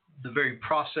the very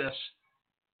process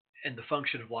and the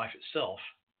function of life itself.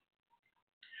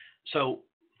 So,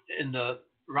 in the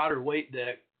Rider-Waite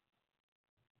deck,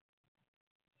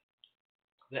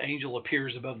 the angel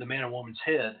appears above the man and woman's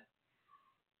head,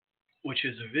 which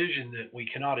is a vision that we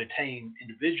cannot attain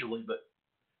individually, but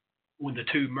when the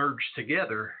two merge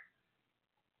together,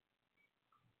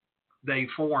 they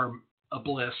form a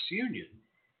blessed union.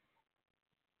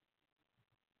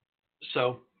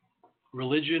 So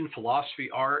religion, philosophy,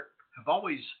 art have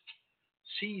always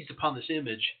seized upon this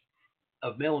image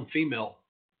of male and female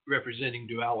representing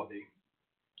duality.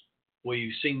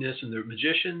 We've seen this in the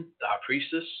magician, the high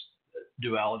priestess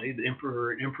duality, the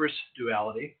emperor and empress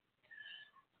duality.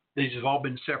 these have all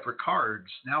been separate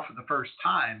cards. Now, for the first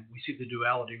time, we see the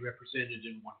duality represented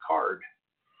in one card.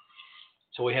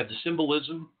 So we have the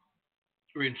symbolism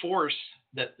reinforced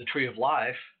that the tree of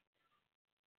life,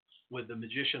 with the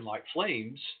magician like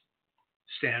flames,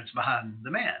 stands behind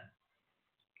the man.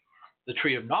 The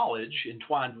tree of knowledge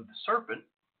entwined with the serpent,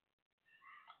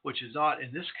 which is not,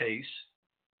 in this case,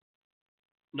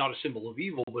 not a symbol of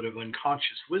evil, but of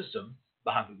unconscious wisdom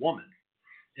behind the woman.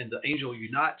 And the angel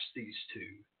unites these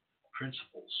two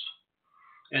principles.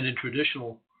 And in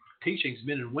traditional teachings,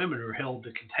 men and women are held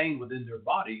to contain within their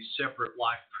bodies separate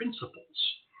life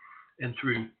principles. And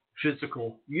through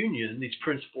physical union, these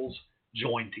principles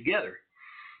join together.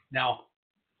 Now,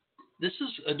 this is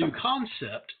a new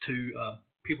concept to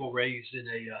people raised in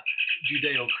a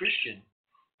Judeo-Christian,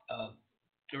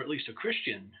 or at least a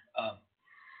Christian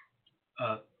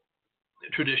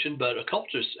tradition, but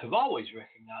occultists have always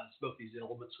recognized both these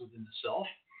elements within the self.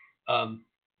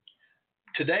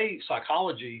 Today,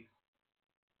 psychology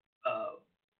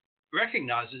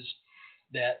recognizes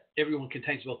that everyone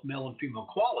contains both male and female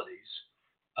qualities,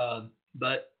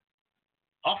 but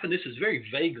often this is very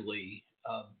vaguely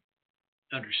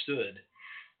understood.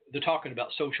 They're talking about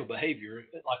social behavior,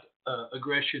 like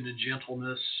aggression and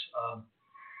gentleness,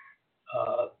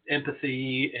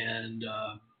 empathy and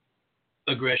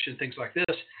aggression, things like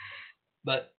this.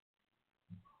 But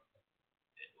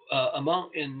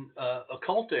in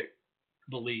occultic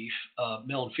belief,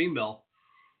 male and female,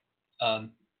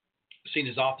 seen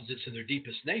as opposites in their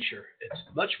deepest nature, it's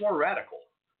much more radical.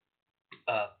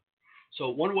 So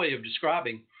one way of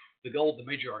describing the goal of the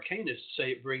major arcana is to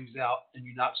say it brings out and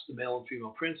unites the male and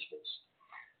female principles.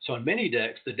 So in many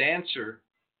decks, the dancer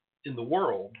in the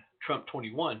world, Trump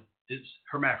 21, is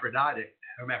hermaphroditic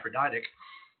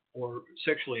or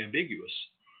sexually ambiguous.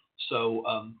 So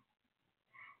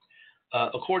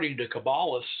according to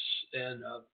Kabbalists and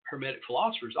Hermetic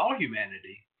philosophers, all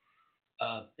humanity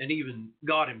and even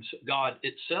God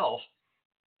itself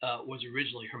was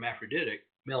originally hermaphroditic.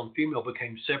 Male and female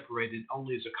became separated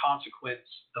only as a consequence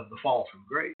of the fall from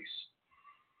grace.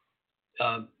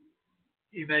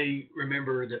 You may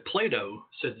remember that Plato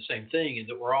said the same thing, and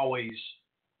that we're always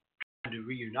trying to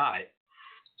reunite.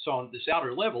 So on this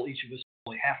outer level, each of us is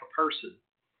only half a person,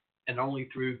 and only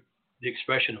through the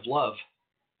expression of love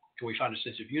can we find a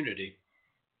sense of unity.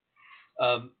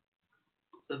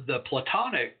 The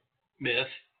Platonic myth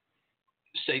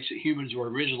states that humans were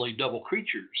originally double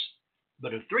creatures,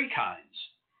 but of three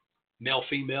kinds: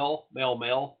 male-female,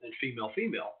 male-male, and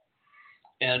female-female.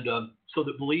 And so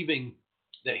that believing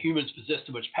that humans possess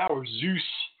so much power, Zeus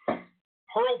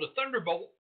hurled a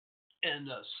thunderbolt and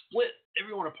split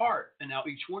everyone apart. And now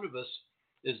each one of us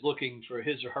is looking for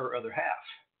his or her other half.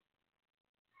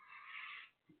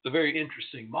 A very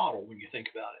interesting model when you think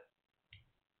about it,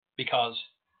 because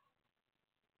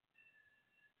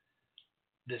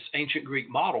this ancient Greek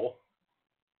model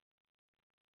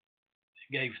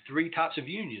gave three types of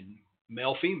union: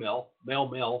 male-female,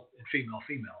 male-male, and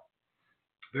female-female.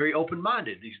 Very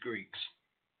open-minded, these Greeks.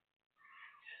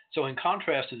 So in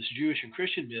contrast to this Jewish and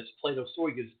Christian myths, Plato's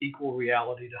story gives equal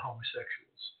reality to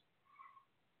homosexuals.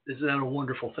 Isn't that a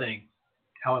wonderful thing?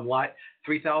 How in light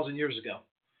 3,000 years ago,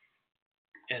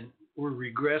 and we're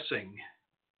regressing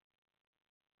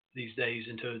these days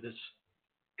into this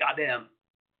goddamn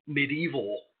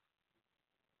medieval.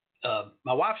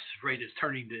 My wife's afraid it's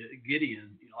turning to Gideon,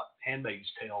 like Handmaid's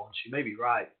Tale, and she may be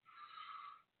right.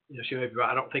 She may be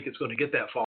right. I don't think it's going to get that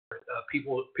far.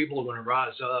 People are going to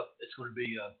rise up. It's going to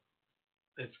be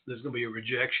there's going to be a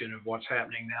rejection of what's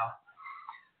happening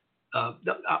now.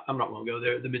 I'm not going to go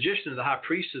there. The magician and the high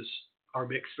priestess are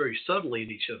mixed very subtly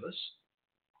in each of us.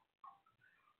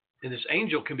 And this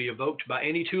angel can be evoked by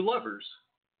any two lovers.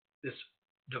 This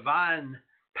divine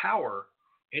power,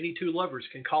 any two lovers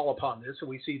can call upon this, and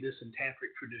we see this in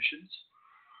tantric traditions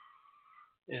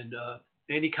and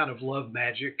any kind of love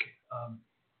magic,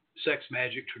 sex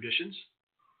magic traditions.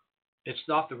 It's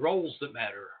not the roles that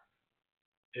matter.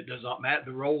 It does not matter.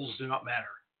 The roles do not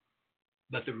matter,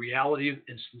 but the reality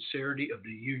and sincerity of the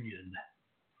union.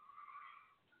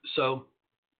 So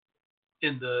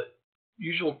in the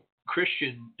usual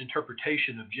Christian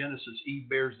interpretation of Genesis, Eve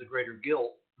bears the greater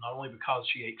guilt, not only because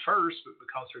she ate first, but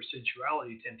because her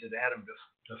sensuality tempted Adam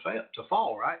to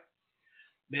fall, right?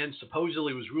 Man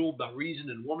supposedly was ruled by reason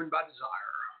and woman by desire.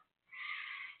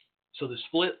 So the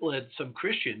split led some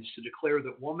Christians to declare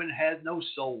that woman had no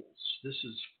souls. This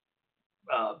is,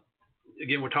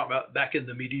 again, we're talking about back in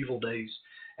the medieval days.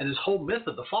 And this whole myth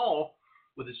of the fall,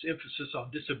 with its emphasis on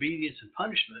disobedience and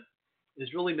punishment,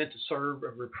 is really meant to serve a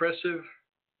repressive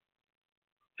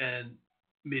and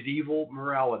medieval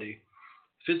morality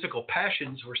Physical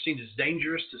passions were seen as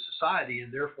dangerous to society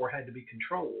and therefore had to be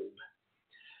controlled.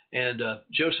 And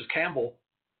Joseph Campbell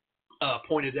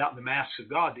pointed out in The Masks of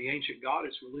God, the ancient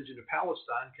goddess religion of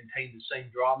Palestine contained the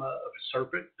same drama of a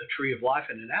serpent, a tree of life,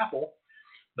 and an apple.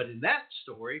 But in that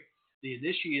story, the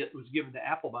initiate was given the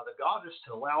apple by the goddess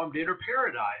to allow him to enter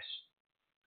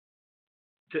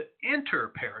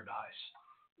paradise,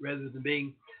 rather than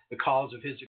being the cause of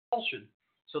his expulsion.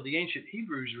 So the ancient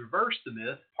Hebrews reversed the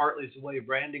myth, partly as a way of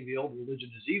branding the old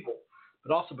religion as evil,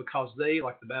 but also because they,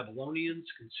 like the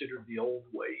Babylonians, considered the old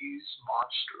ways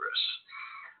monstrous.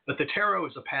 But the tarot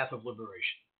is a path of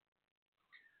liberation.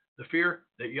 The fear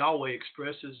that Yahweh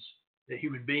expresses that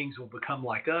human beings will become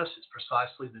like us is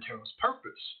precisely the tarot's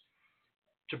purpose,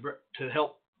 to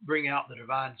help bring out the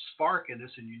divine spark in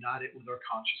us and unite it with our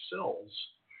conscious selves,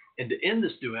 and to end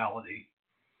this duality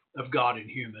of God and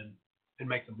human and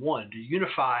make them one, to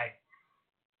unify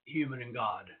human and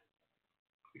God.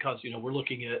 Because, we're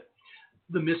looking at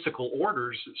the mystical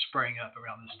orders that sprang up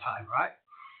around this time, right?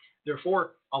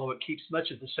 Therefore, although it keeps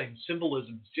much of the same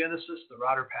symbolism as Genesis, the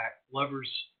Rider Pack Lovers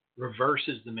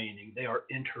reverses the meaning. They are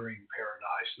entering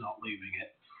paradise, not leaving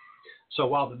it. So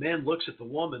while the man looks at the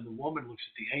woman looks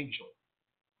at the angel.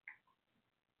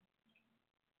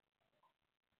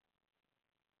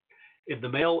 If the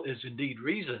male is indeed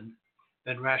reason,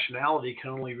 then rationality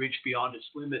can only reach beyond its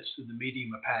limits through the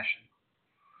medium of passion.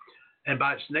 And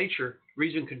by its nature,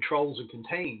 reason controls and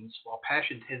contains, while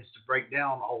passion tends to break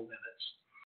down all limits.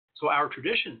 So our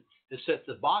tradition has set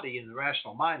the body and the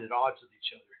rational mind at odds with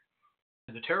each other.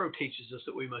 And the tarot teaches us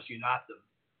that we must unite them.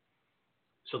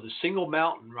 So the single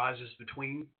mountain rises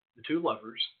between the two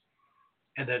lovers,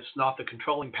 and that it's not the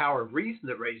controlling power of reason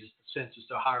that raises the senses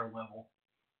to a higher level,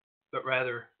 but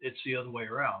rather it's the other way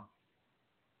around.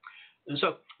 And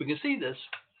so we can see this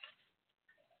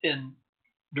in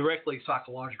directly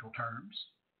psychological terms.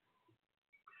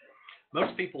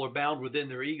 Most people are bound within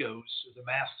their egos, the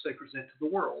masks they present to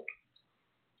the world.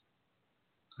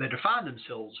 They define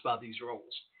themselves by these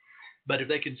roles. But if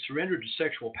they can surrender to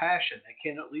sexual passion, they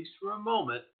can, at least for a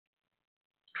moment,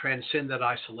 transcend that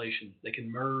isolation. They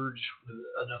can merge with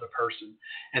another person.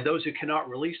 And those who cannot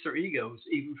release their egos,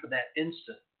 even for that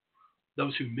instant,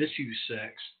 those who misuse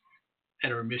sex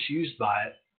and are misused by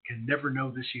it, can never know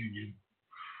this union.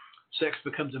 Sex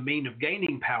becomes a mean of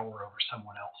gaining power over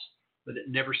someone else, but it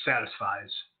never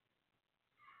satisfies.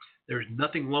 There's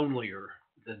nothing lonelier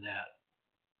than that.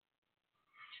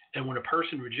 And when a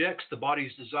person rejects the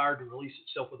body's desire to release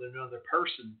itself with another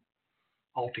person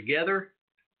altogether,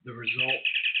 the result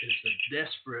is the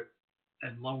desperate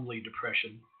and lonely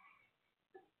depression.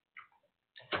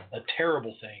 A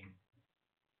terrible thing.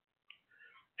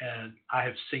 And I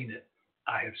have seen it.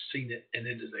 And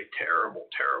it is a terrible,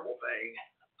 terrible thing.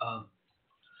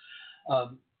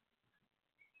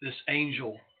 This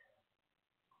angel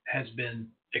has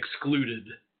been excluded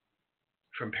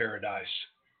from paradise.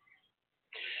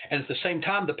 And at the same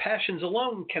time, the passions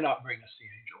alone cannot bring us the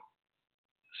angel.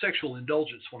 Sexual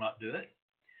indulgence will not do it.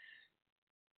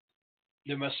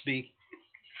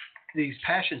 These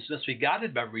passions must be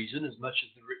guided by reason as much as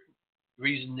the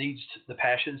reason needs the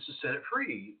passions to set it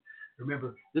free.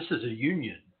 Remember, this is a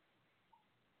union.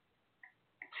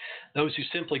 Those who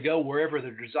simply go wherever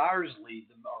their desires lead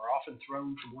them are often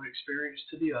thrown from one experience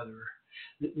to the other.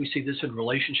 We see this in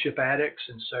relationship addicts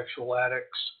and sexual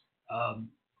addicts.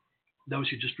 Those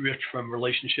who just drift from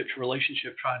relationship to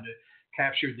relationship, trying to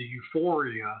capture the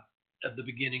euphoria at the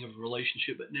beginning of a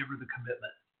relationship, but never the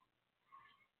commitment.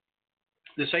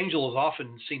 This angel is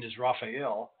often seen as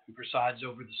Raphael, who presides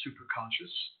over the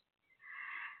superconscious.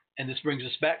 And this brings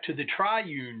us back to the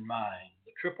triune mind,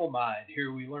 the triple mind.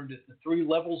 Here we learned that the three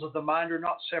levels of the mind are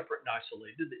not separate and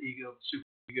isolated, the ego, the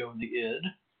superego, and the id,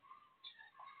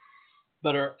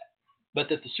 but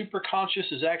that the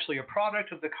superconscious is actually a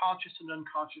product of the conscious and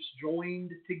unconscious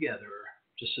joined together,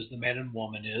 just as the man and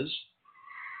woman is.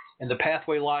 And the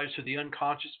pathway lies to the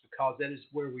unconscious because that is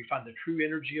where we find the true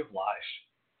energy of life.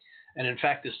 And in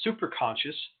fact, the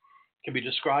superconscious can be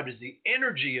described as the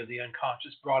energy of the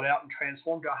unconscious brought out and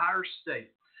transformed to a higher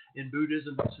state. In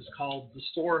Buddhism, this is called the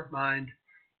store mind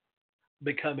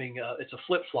becoming, it's a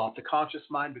flip-flop. The conscious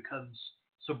mind becomes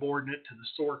subordinate to the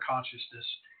store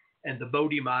consciousness, and the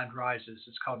Bodhi mind rises.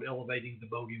 It's called elevating the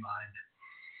Bodhi mind.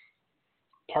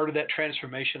 Part of that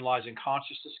transformation lies in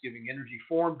consciousness, giving energy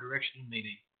form, direction, and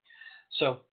meaning.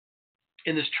 So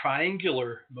in this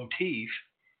triangular motif,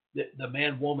 the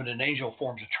man, woman, and angel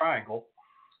forms a triangle.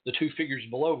 The two figures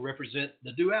below represent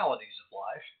the dualities of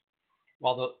life,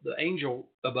 while the angel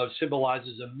above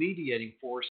symbolizes a mediating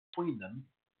force between them.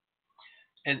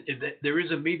 And if there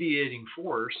is a mediating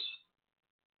force,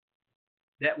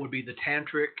 That would be the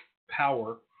tantric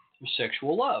power of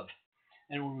sexual love.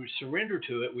 And when we surrender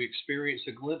to it, we experience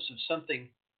a glimpse of something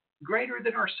greater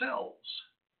than ourselves.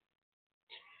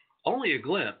 Only a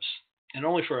glimpse, and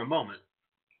only for a moment,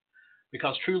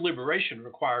 because true liberation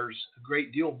requires a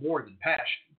great deal more than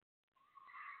passion.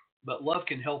 But love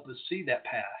can help us see that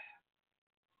path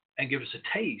and give us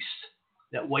a taste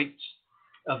that waits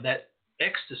of that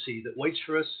ecstasy that waits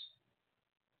for us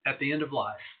at the end of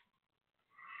life.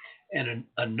 And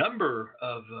a number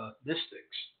of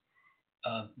mystics,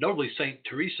 notably Saint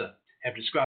Teresa, have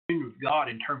described union with God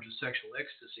in terms of sexual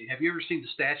ecstasy. Have you ever seen the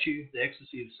statue, The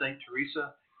Ecstasy of Saint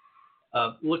Teresa?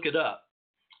 Look it up.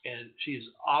 And she is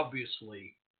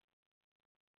obviously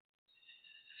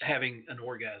having an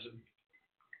orgasm.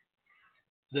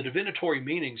 The divinatory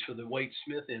meanings for the Waite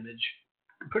Smith image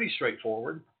are pretty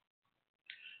straightforward.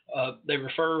 They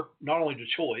refer not only to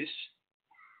choice,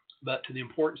 but to the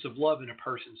importance of love in a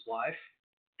person's life,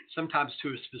 sometimes to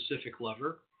a specific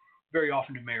lover, very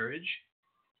often to marriage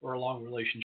or a long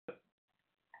relationship.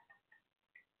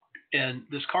 And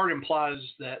this card implies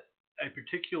that a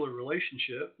particular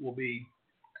relationship will be,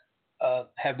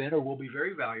 have been or will be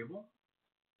very valuable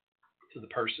to the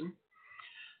person.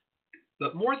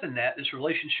 But more than that, this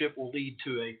relationship will lead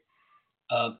to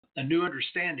a new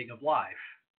understanding of life.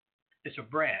 It's a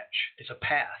branch, it's a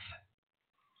path.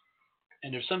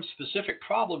 And if some specific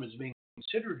problem is being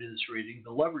considered in this reading,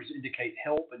 the lovers indicate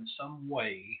help in some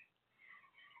way,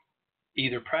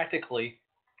 either practically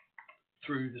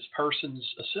through this person's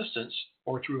assistance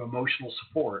or through emotional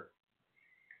support.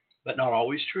 But not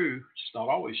always true. It's not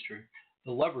always true.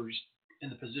 The lovers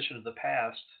in the position of the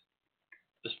past,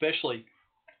 especially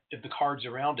if the cards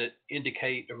around it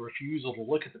indicate a refusal to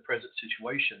look at the present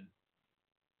situation,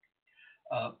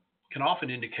 can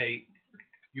often indicate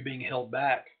you're being held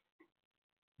back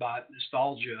by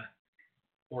nostalgia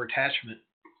or attachment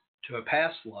to a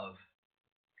past love,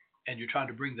 and you're trying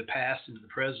to bring the past into the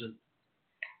present,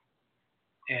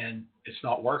 and it's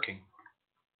not working.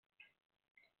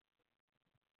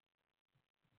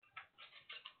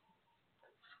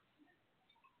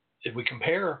 If we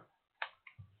compare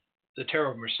the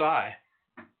Tarot of Marseille,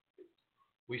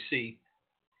 we see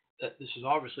that this is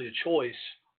obviously a choice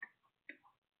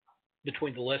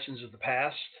between the lessons of the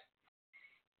past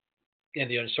and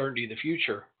the uncertainty of the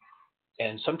future.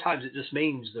 And sometimes it just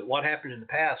means that what happened in the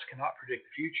past cannot predict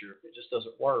the future. It just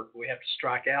doesn't work. We have to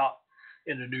strike out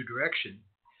in a new direction.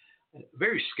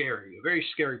 Very scary, a very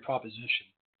scary proposition.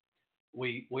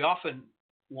 We often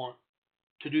want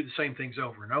to do the same things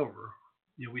over and over.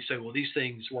 You know, we say, well, these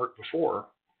things worked before.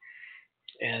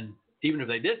 And even if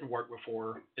they didn't work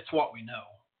before, it's what we know.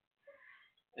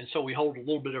 And so we hold a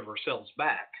little bit of ourselves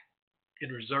back in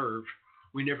reserve.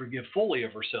 We never give fully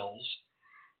of ourselves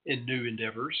in new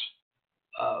endeavors.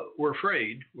 We're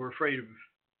afraid. We're afraid of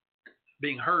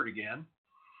being hurt again.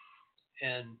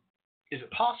 And is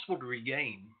it possible to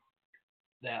regain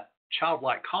that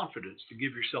childlike confidence to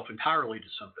give yourself entirely to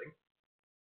something?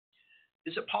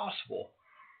 Is it possible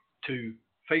to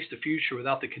face the future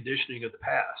without the conditioning of the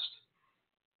past?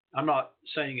 I'm not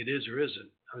saying it is or isn't.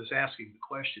 I was asking the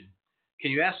question.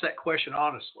 Can you ask that question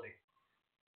honestly?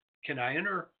 Can I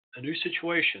enter a new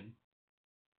situation,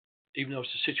 even though it's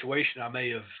a situation I may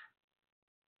have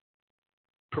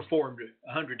performed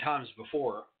 100 times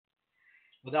before,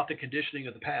 without the conditioning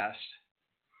of the past?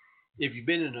 If you've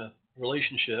been in a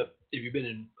relationship, if you've been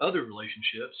in other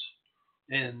relationships,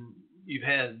 and you've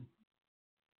had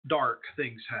dark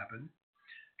things happen,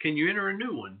 can you enter a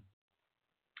new one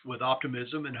with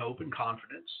optimism and hope and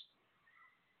confidence,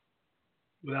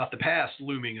 without the past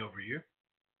looming over you,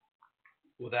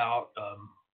 without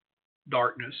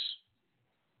darkness,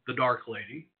 the dark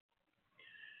lady?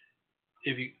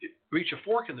 If you reach a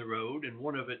fork in the road and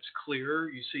one of it's clear,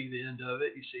 you see the end of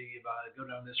it, you see if I go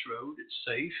down this road, it's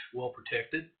safe, well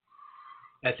protected.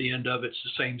 At the end of it's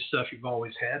the same stuff you've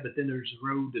always had, but then there's a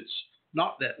road that's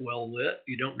not that well lit.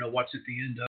 You don't know what's at the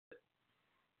end of it.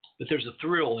 But there's a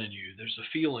thrill in you. There's a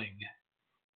feeling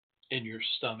in your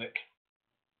stomach.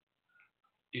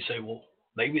 You say, well,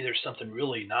 maybe there's something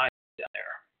really nice down there.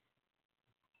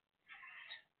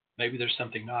 Maybe there's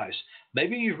something nice.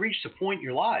 Maybe you've reached a point in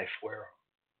your life where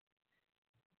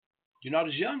you're not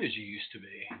as young as you used to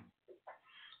be.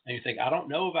 And you think, I don't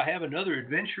know if I have another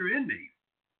adventure in me.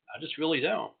 I just really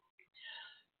don't.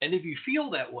 And if you feel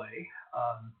that way,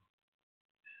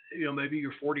 maybe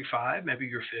you're 45, maybe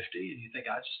you're 50, and you think,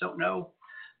 I just don't know.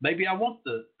 Maybe I want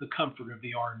the comfort of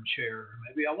the armchair, or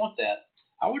maybe I want that.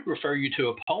 I would refer you to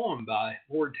a poem by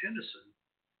Lord Tennyson,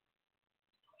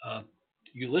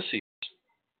 Ulysses.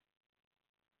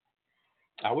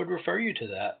 I would refer you to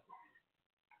that.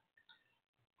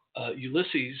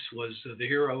 Ulysses was the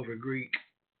hero of a Greek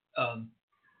um,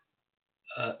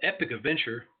 epic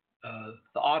adventure,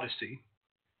 the Odyssey,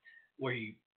 where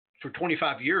for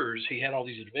 25 years, he had all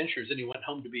these adventures, and he went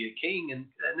home to be a king, and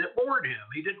it bored him.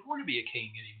 He didn't want to be a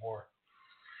king anymore.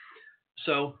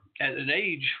 So, at an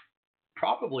age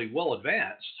probably well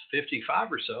advanced,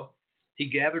 55 or so, he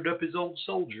gathered up his old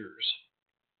soldiers,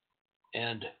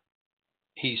 and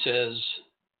he says,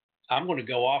 I'm going to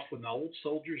go off with my old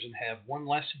soldiers and have one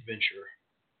last adventure.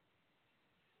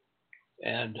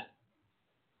 And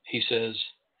he says,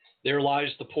 there lies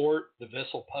the port, the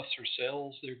vessel puffs her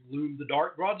sails, there gloom the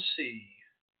dark broad sea.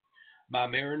 My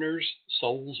mariners,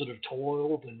 souls that have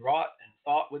toiled and wrought and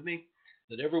fought with me,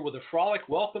 that ever with a frolic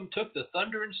welcome took the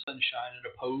thunder and sunshine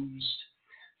and opposed.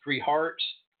 Free hearts,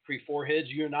 free foreheads,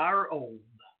 you and I are old.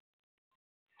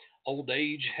 Old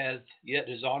age hath yet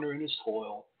his honor and his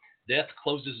toil. Death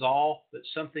closes all, but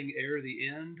something ere the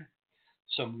end.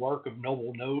 Some work of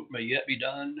noble note may yet be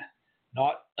done,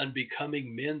 not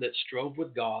unbecoming men that strove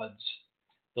with gods.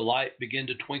 The light begin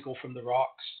to twinkle from the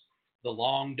rocks. The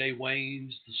long day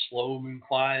wanes, the slow moon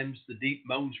climbs, the deep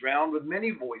moans round with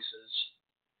many voices.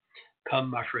 Come,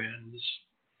 my friends,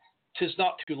 'tis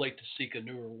not too late to seek a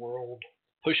newer world.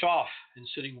 Push off, and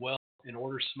sitting well, in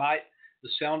order smite the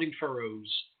sounding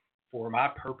furrows, for my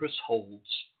purpose holds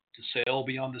to sail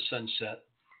beyond the sunset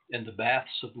in the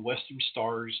baths of the western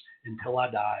stars until I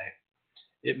die.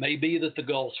 It may be that the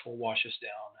gulfs will wash us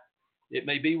down. It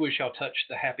may be we shall touch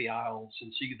the happy isles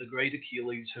and see the great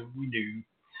Achilles whom we knew.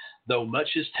 Though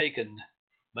much is taken,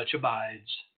 much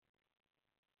abides.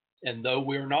 And though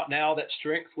we are not now that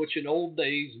strength which in old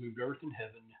days moved earth and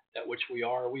heaven, that which we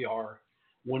are,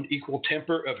 one equal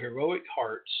temper of heroic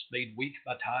hearts, made weak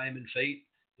by time and fate,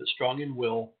 but strong in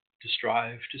will, to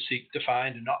strive, to seek, to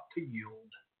find, and not to yield.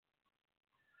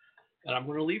 And I'm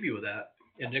going to leave you with that.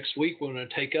 And next week, we're going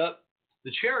to take up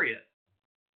the Chariot,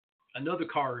 another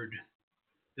card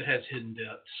that has hidden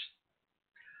depths.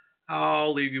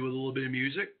 I'll leave you with a little bit of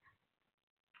music,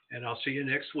 and I'll see you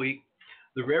next week.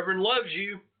 The Reverend loves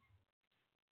you.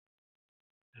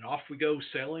 And off we go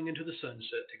sailing into the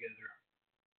sunset together.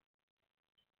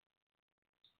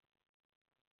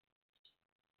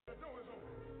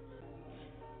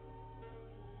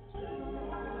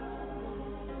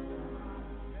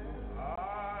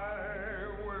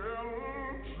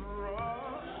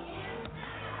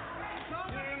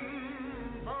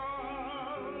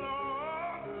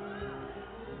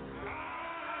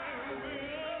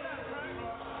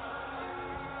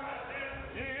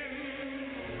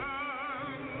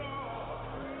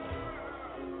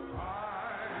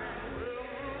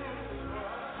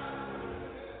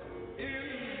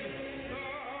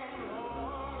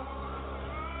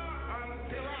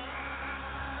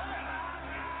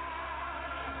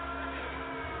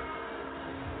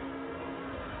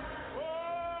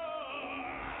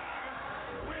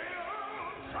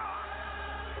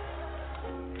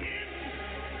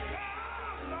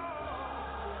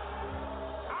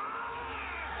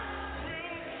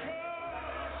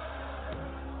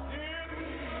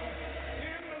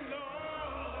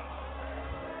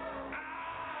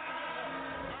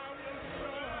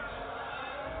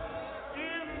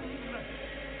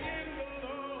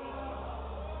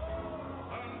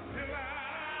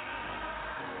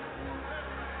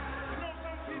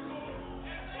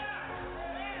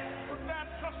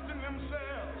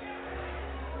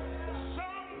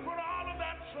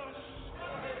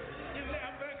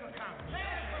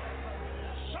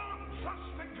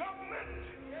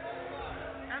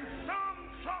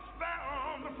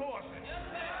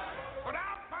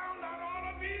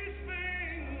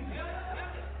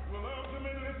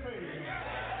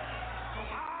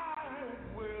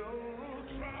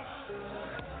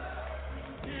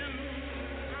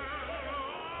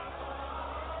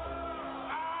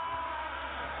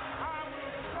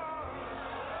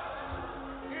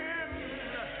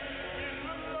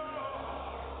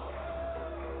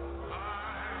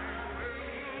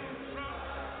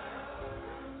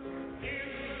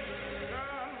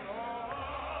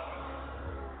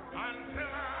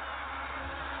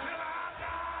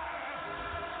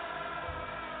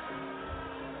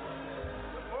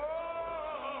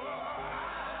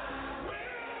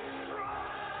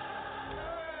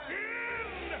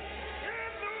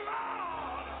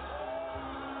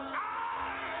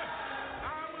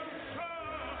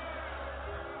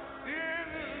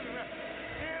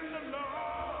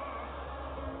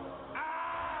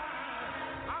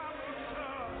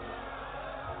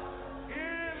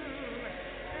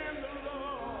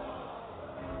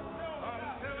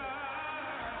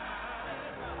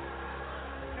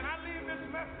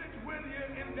 With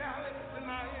you in Dallas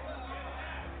tonight.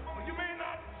 You may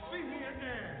not see me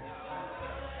again.